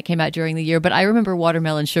song or when it came out during the year, but I remember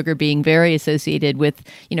Watermelon Sugar being very associated with,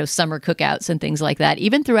 summer cookouts and things like that,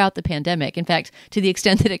 even throughout the pandemic. In fact, to the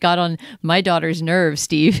extent that it got on my daughter's nerves,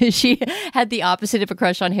 Steve, she had the opposite of a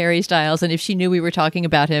crush on Harry Styles. And if she knew we were talking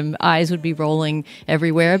about him, eyes would be rolling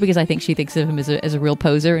everywhere, because I think she thinks of him as a real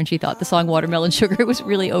poser. And she thought the song Watermelon Sugar was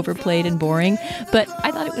really overplayed and boring, but I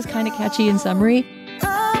thought it was kind of catchy and summery.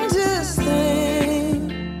 I'm just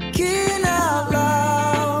thinking out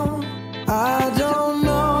loud. I don't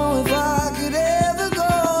know if I could ever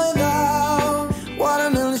go without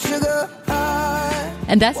watermelon sugar high.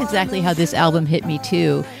 And that's exactly how this album hit me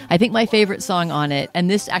too. I think my favorite song on it, and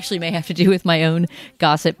this actually may have to do with my own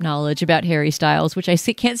gossip knowledge about Harry Styles, which I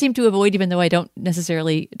can't seem to avoid, even though I don't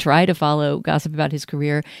necessarily try to follow gossip about his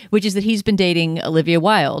career, which is that he's been dating Olivia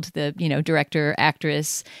Wilde, the, director,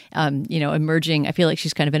 actress, emerging. I feel like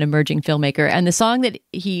she's kind of an emerging filmmaker. And the song that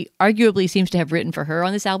he arguably seems to have written for her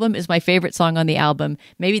on this album is my favorite song on the album.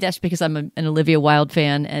 Maybe that's because I'm an Olivia Wilde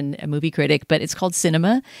fan and a movie critic, but it's called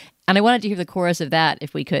Cinema. And I wanted to hear the chorus of that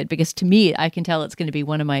if we could, because to me, I can tell it's going to be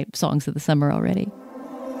one of my songs of the summer already.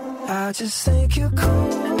 I just think you're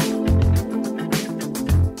cool.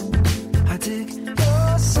 I dig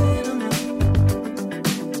your cinema.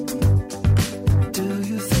 Do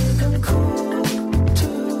you think I'm cool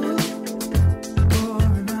too? Or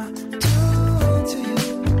am I too into you?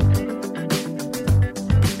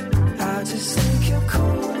 I just think you're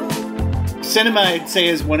cool. Cinema, I'd say,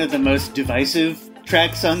 is one of the most divisive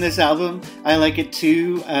tracks on this album. I like it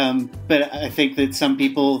too, but I think that some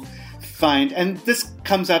people find, and this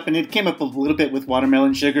comes up, and it came up a little bit with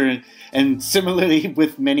Watermelon Sugar, and similarly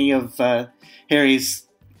with many of Harry's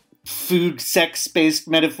food, sex-based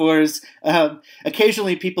metaphors.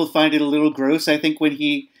 Occasionally people find it a little gross, I think, when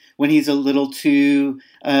he's a little too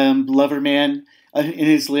lover man in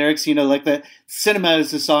his lyrics. Like the Cinema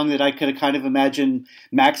is a song that I could kind of imagine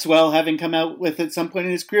Maxwell having come out with at some point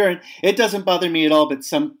in his career, and it doesn't bother me at all, but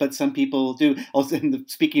some people do. Also,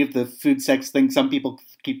 speaking of the food sex thing, some people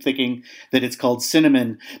keep thinking that it's called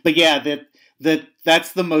Cinnamon. But yeah,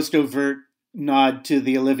 that's the most overt nod to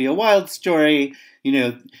the Olivia Wilde story.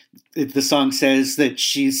 The song says that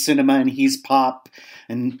she's cinema and he's pop,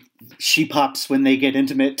 and she pops when they get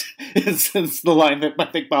intimate. It's the line that I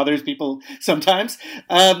think bothers people sometimes.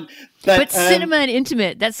 But cinema and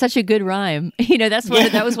intimate, that's such a good rhyme.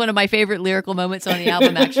 That was one of my favorite lyrical moments on the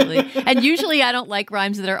album, actually. And usually I don't like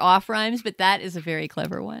rhymes that are off rhymes, but that is a very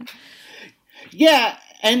clever one. Yeah,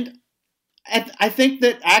 and I think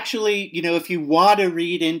that actually, if you want to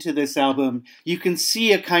read into this album, you can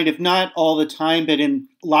see a kind of, not all the time, but in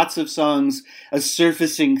lots of songs, a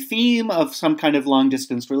surfacing theme of some kind of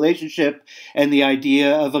long-distance relationship and the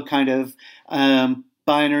idea of a kind of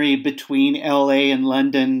binary between L.A. and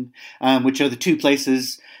London, which are the two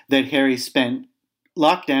places that Harry spent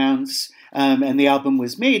lockdowns. And the album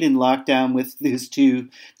was made in lockdown with his two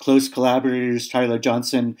close collaborators, Tyler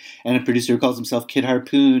Johnson and a producer who calls himself Kid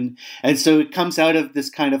Harpoon. And so it comes out of this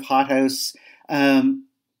kind of hothouse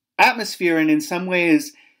atmosphere. And in some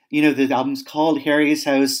ways, the album's called Harry's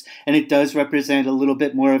House, and it does represent a little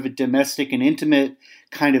bit more of a domestic and intimate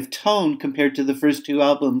kind of tone compared to the first two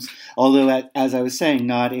albums, although, as I was saying,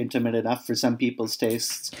 not intimate enough for some people's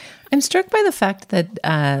tastes. I'm struck by the fact that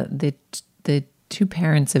the two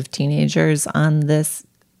parents of teenagers on this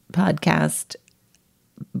podcast,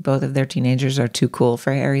 both of their teenagers are too cool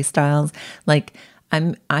for Harry Styles. Like,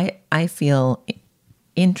 I feel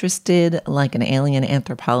interested, like an alien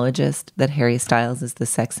anthropologist, that Harry Styles is the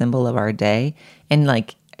sex symbol of our day. And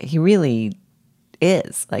like, he really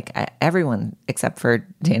is. Like, everyone except for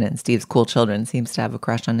Dana and Steve's cool children seems to have a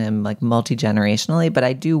crush on him, like multi-generationally. But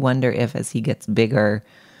I do wonder if, as he gets bigger,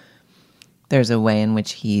 there's a way in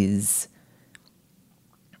which he's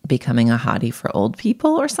becoming a hottie for old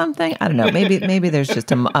people or something. I don't know. Maybe there's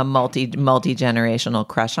just a multi-generational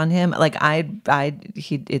crush on him. Like,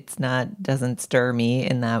 doesn't stir me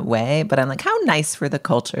in that way, but I'm like, how nice for the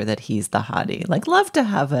culture that he's the hottie. Like, love to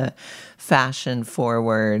have a fashion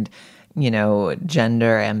forward,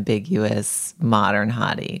 gender ambiguous modern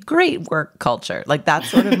hottie. Great work culture. Like, that's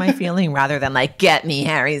sort of my feeling, rather than like, get me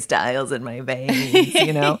Harry Styles in my veins,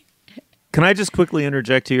 Can I just quickly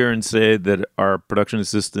interject here and say that our production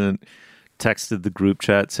assistant texted the group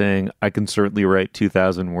chat saying, I can certainly write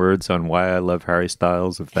 2,000 words on why I love Harry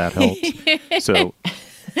Styles, if that helps. So,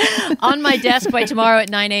 on my desk by tomorrow at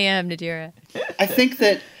 9 a.m., Nadira. I think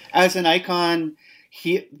that as an icon,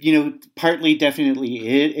 he, partly definitely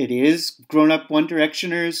it is grown-up One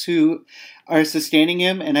Directioners who are sustaining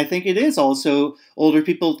him. And I think it is also older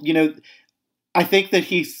people, I think that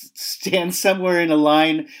he stands somewhere in a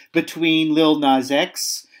line between Lil Nas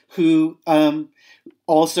X, who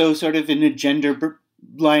also sort of in a gender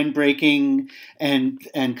line breaking and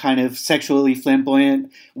kind of sexually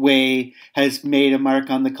flamboyant way has made a mark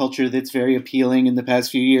on the culture that's very appealing in the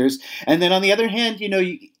past few years. And then on the other hand,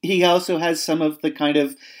 he also has some of the kind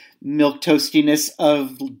of milquetoastiness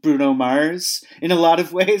of Bruno Mars in a lot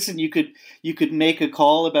of ways, and you could make a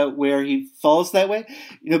call about where he falls that way.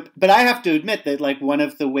 But I have to admit that, like, one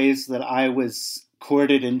of the ways that I was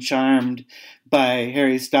courted and charmed by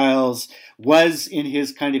Harry Styles was in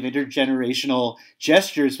his kind of intergenerational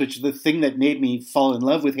gestures, which the thing that made me fall in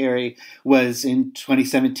love with Harry was in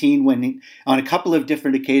 2017 when on a couple of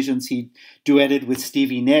different occasions he duetted with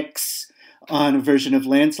Stevie Nicks on a version of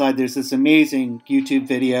Landslide. There's this amazing YouTube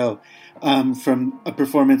video from a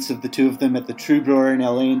performance of the two of them at the Troubadour in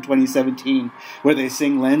LA in 2017, where they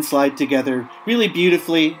sing Landslide together really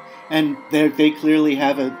beautifully, and they clearly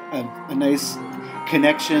have a nice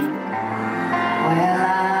connection. Well,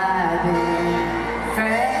 I've been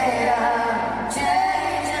afraid of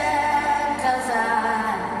changing 'cause I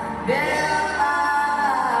built my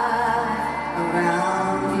life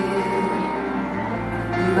around you,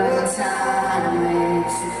 but time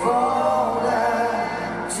makes you bolder.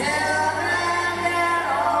 Children get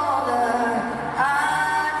older,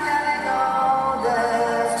 I'm getting older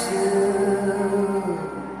too.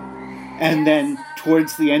 And then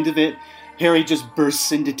towards the end of it, Harry just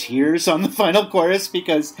bursts into tears on the final chorus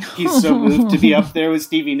because he's so moved to be up there with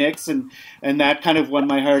Stevie Nicks, and that kind of won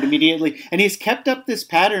my heart immediately. And he's kept up this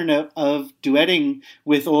pattern of duetting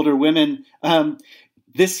with older women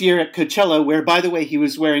this year at Coachella, where, by the way, he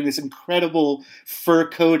was wearing this incredible fur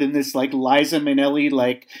coat and this like Liza Minnelli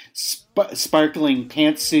like sparkling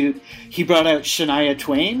pantsuit. He brought out Shania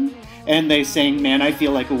Twain, and they sang "Man, I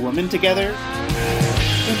Feel Like a Woman" together.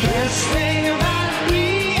 The best thing about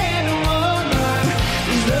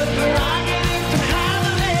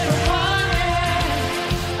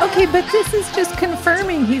Okay, but this is just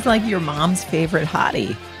confirming he's like your mom's favorite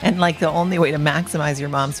hottie. And like the only way to maximize your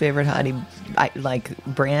mom's favorite hottie, like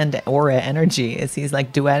brand aura energy, is he's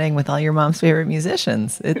like duetting with all your mom's favorite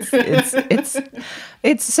musicians. It's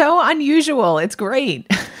so unusual. It's great.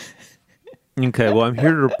 Okay, well, I'm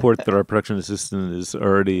here to report that our production assistant is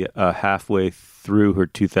already halfway through her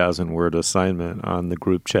 2,000-word assignment on the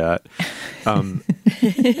group chat.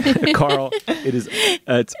 Carl,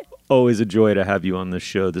 it's always a joy to have you on this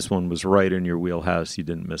show. This one was right in your wheelhouse. You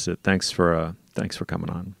didn't miss it. Thanks for coming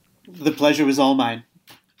on. The pleasure was all mine.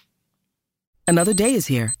 Another day is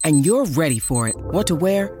here, and you're ready for it. What to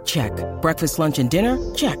wear? Check. Breakfast, lunch, and dinner?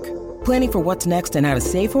 Check. Planning for what's next and how to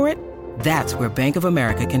save for it? That's where Bank of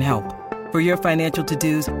America can help. For your financial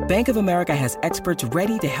to-dos, Bank of America has experts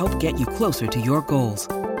ready to help get you closer to your goals.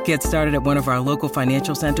 Get started at one of our local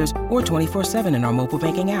financial centers or 24/7 in our mobile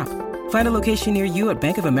banking app. Find a location near you at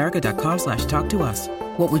bankofamerica.com/talktous.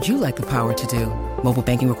 What would you like the power to do? Mobile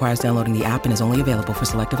banking requires downloading the app and is only available for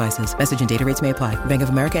select devices. Message and data rates may apply. Bank of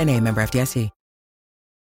America N.A., member FDIC.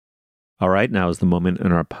 All right, now is the moment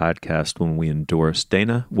in our podcast when we endorse.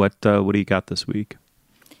 Dana, what do you got this week?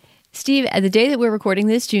 Steve, the day that we're recording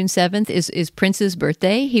this, June 7th, is Prince's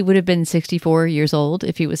birthday. He would have been 64 years old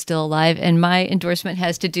if he was still alive. And my endorsement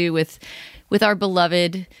has to do with our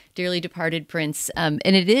beloved, dearly departed Prince. And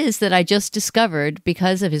it is that I just discovered,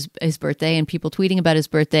 because of his birthday and people tweeting about his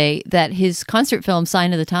birthday, that his concert film,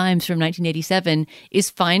 Sign of the Times from 1987, is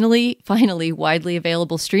finally widely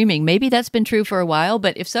available streaming. Maybe that's been true for a while,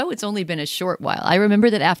 but if so, it's only been a short while. I remember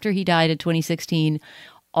that after he died in 2016,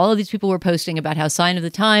 all of these people were posting about how Sign of the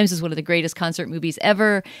Times is one of the greatest concert movies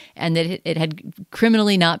ever, and that it had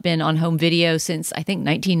criminally not been on home video since, I think,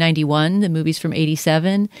 1991, the movie's from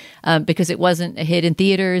 87, because it wasn't a hit in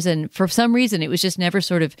theaters. And for some reason, it was just never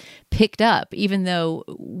sort of picked up, even though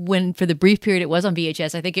when, for the brief period it was on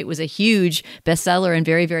VHS, I think it was a huge bestseller and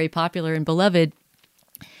very, very popular and beloved.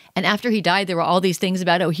 And after he died, there were all these things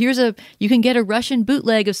about, you can get a Russian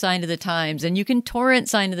bootleg of Sign of the Times, and you can torrent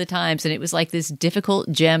Sign of the Times. And it was like this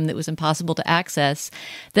difficult gem that was impossible to access.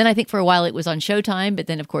 Then I think for a while it was on Showtime, but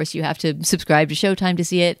then of course you have to subscribe to Showtime to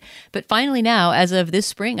see it. But finally now, as of this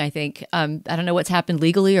spring, I think, I don't know what's happened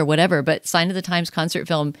legally or whatever, but Sign of the Times concert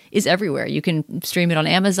film is everywhere. You can stream it on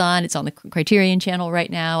Amazon. It's on the Criterion channel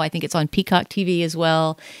right now. I think it's on Peacock TV as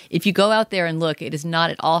well. If you go out there and look, it is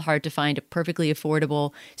not at all hard to find a perfectly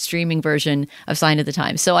affordable streaming version of Sign of the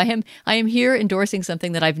Times. So I am here endorsing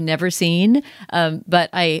something that I've never seen, but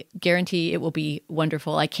I guarantee it will be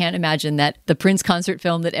wonderful. I can't imagine that the Prince concert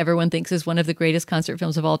film that everyone thinks is one of the greatest concert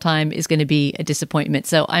films of all time is going to be a disappointment.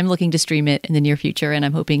 So I'm looking to stream it in the near future, and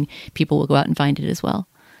I'm hoping people will go out and find it as well.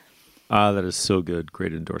 That is so good.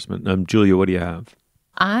 Great endorsement. Julia, what do you have?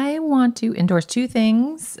 I want to endorse two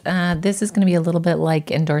things. This is going to be a little bit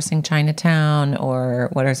like endorsing Chinatown, or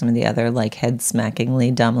what are some of the other like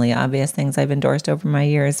head-smackingly, dumbly obvious things I've endorsed over my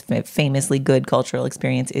years. Famously good cultural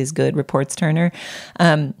experience is good, reports Turner.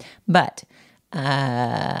 But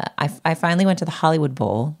I finally went to the Hollywood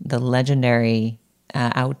Bowl, the legendary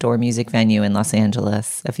outdoor music venue in Los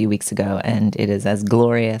Angeles a few weeks ago, and it is as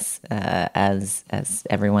glorious as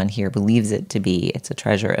everyone here believes it to be. It's a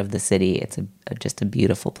treasure of the city. It's just a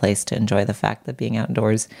beautiful place to enjoy the fact that being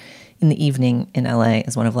outdoors in the evening in LA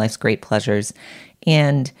is one of life's great pleasures.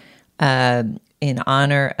 And in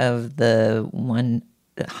honor of the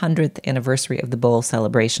 100th anniversary of the Bowl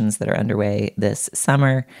celebrations that are underway this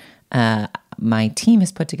summer, my team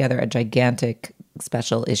has put together a gigantic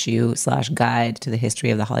special issue / guide to the history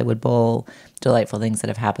of the Hollywood Bowl, delightful things that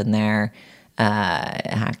have happened there,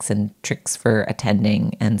 hacks and tricks for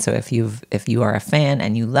attending. And so if you are a fan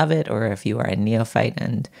and you love it, or if you are a neophyte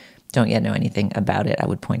and don't yet know anything about it, I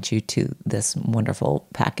would point you to this wonderful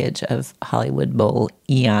package of Hollywood Bowl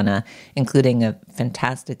Iana, including a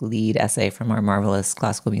fantastic lead essay from our marvelous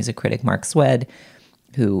classical music critic Mark Swed,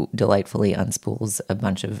 who delightfully unspools a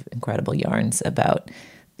bunch of incredible yarns about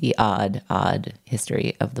the odd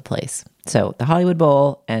history of the place. So the Hollywood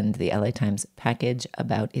Bowl and the LA Times package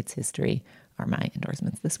about its history are my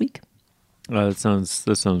endorsements this week. That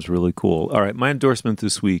sounds really cool. All right, my endorsement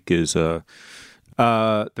this week is there's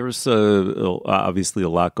obviously a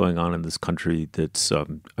lot going on in this country that's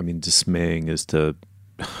dismaying as to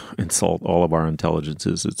insult all of our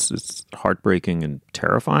intelligences. It's heartbreaking and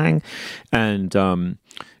terrifying, and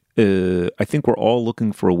I think we're all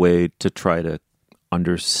looking for a way to try to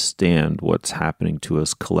understand what's happening to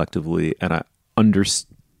us collectively, and I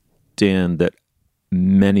understand that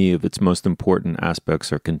many of its most important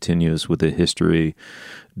aspects are continuous with a history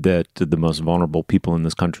that the most vulnerable people in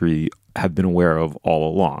this country have been aware of all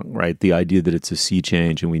along, right? The idea that it's a sea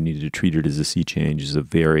change and we need to treat it as a sea change is a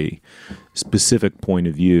very specific point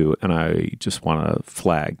of view, and I just want to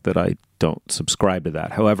flag that I don't subscribe to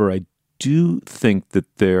that. However, I do think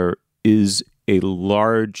that there is a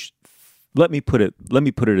large, let me put it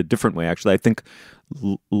a different way, actually. I think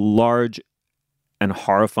large and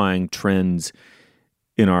horrifying trends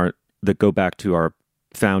that go back to our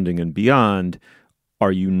founding and beyond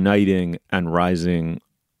are uniting and rising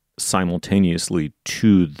simultaneously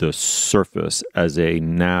to the surface as a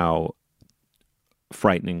now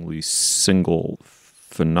frighteningly single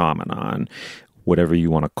phenomenon, whatever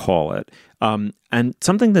you want to call it. And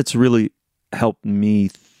something that's really helped me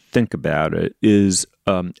think about it is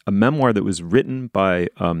a memoir that was written by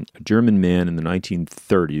a German man in the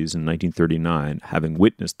 1930s, in 1939, having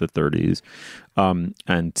witnessed the 30s,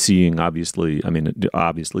 and seeing, obviously,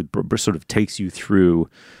 sort of takes you through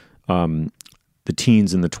the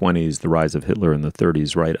teens and the 20s, the rise of Hitler in the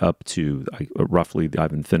 30s, right up to roughly, I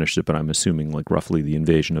haven't finished it, but I'm assuming like roughly the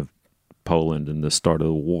invasion of Poland and the start of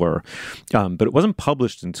the war. But it wasn't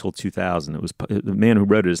published until 2000. It was the man who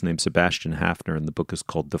wrote it is named Sebastian Haffner, and the book is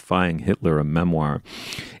called Defying Hitler, a Memoir.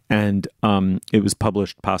 And it was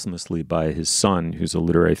published posthumously by his son, who's a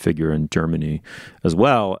literary figure in Germany as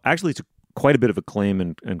well. Actually, to quite a bit of acclaim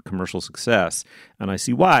and commercial success, and I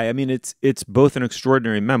see why. I mean, it's both an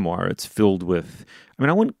extraordinary memoir. It's filled with,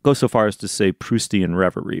 I wouldn't go so far as to say Proustian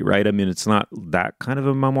reverie, right? I mean, it's not that kind of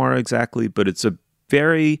a memoir exactly, but it's a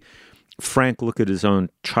very frank look at his own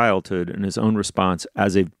childhood and his own response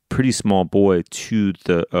as a pretty small boy to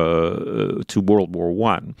World War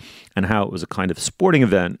I, and how it was a kind of sporting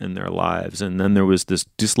event in their lives. And then there was this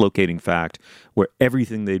dislocating fact where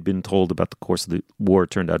everything they'd been told about the course of the war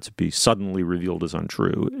turned out to be suddenly revealed as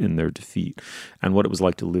untrue in their defeat, and what it was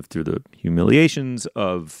like to live through the humiliations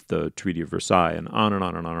of the Treaty of Versailles, and on and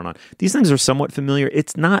on and on and on. These things are somewhat familiar.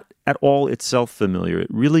 It's not at all itself familiar. It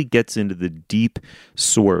really gets into the deep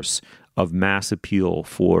source of mass appeal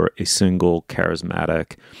for a single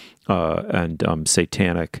charismatic and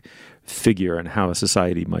satanic figure, and how a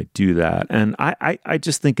society might do that. And I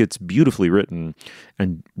just think it's beautifully written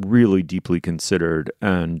and really deeply considered,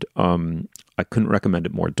 and I couldn't recommend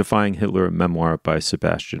it more. Defying Hitler, a Memoir by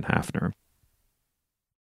Sebastian Haffner.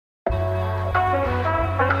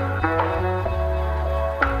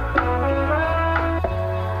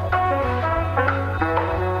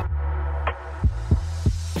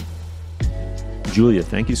 Julia,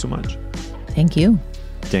 thank you so much. Thank you.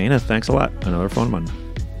 Dana, thanks a lot. Another fun one.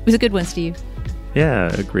 It was a good one, Steve.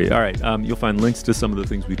 Yeah, agree. All right. You'll find links to some of the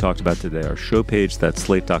things we talked about today. Our show page, that's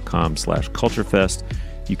slate.com/culturefest.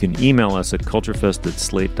 You can email us at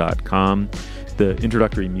culturefest@slate.com. The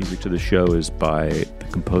introductory music to the show is by the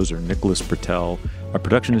composer Nicholas Bertel. Our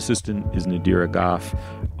production assistant is Nadira Goff.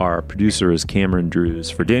 Our producer is Cameron Drews.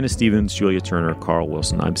 For Dana Stevens, Julia Turner, Carl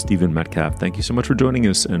Wilson, I'm Stephen Metcalf. Thank you so much for joining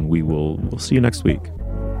us, and we'll see you next week.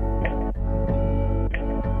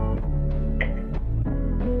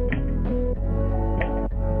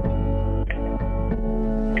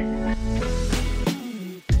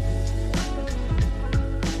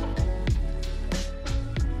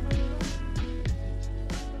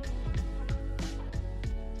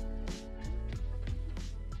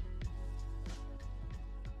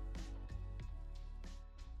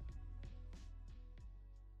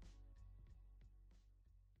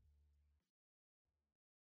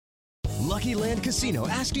 Lucky Land Casino,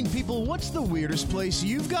 asking people, what's the weirdest place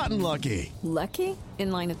you've gotten lucky? Lucky? In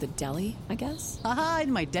line at the deli, I guess? Aha,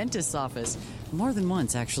 in my dentist's office. More than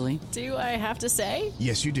once, actually. Do I have to say?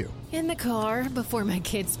 Yes, you do. In the car before my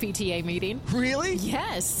kids' PTA meeting. Really?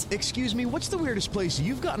 Yes. Excuse me, what's the weirdest place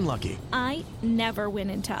you've gotten lucky? I never win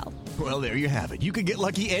and tell. Well, there you have it. You can get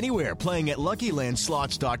lucky anywhere, playing at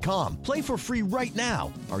LuckyLandSlots.com. Play for free right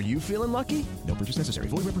now. Are you feeling lucky? No purchase necessary.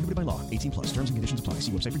 Void where prohibited by law. 18+. Terms and conditions apply.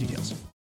 See website for details.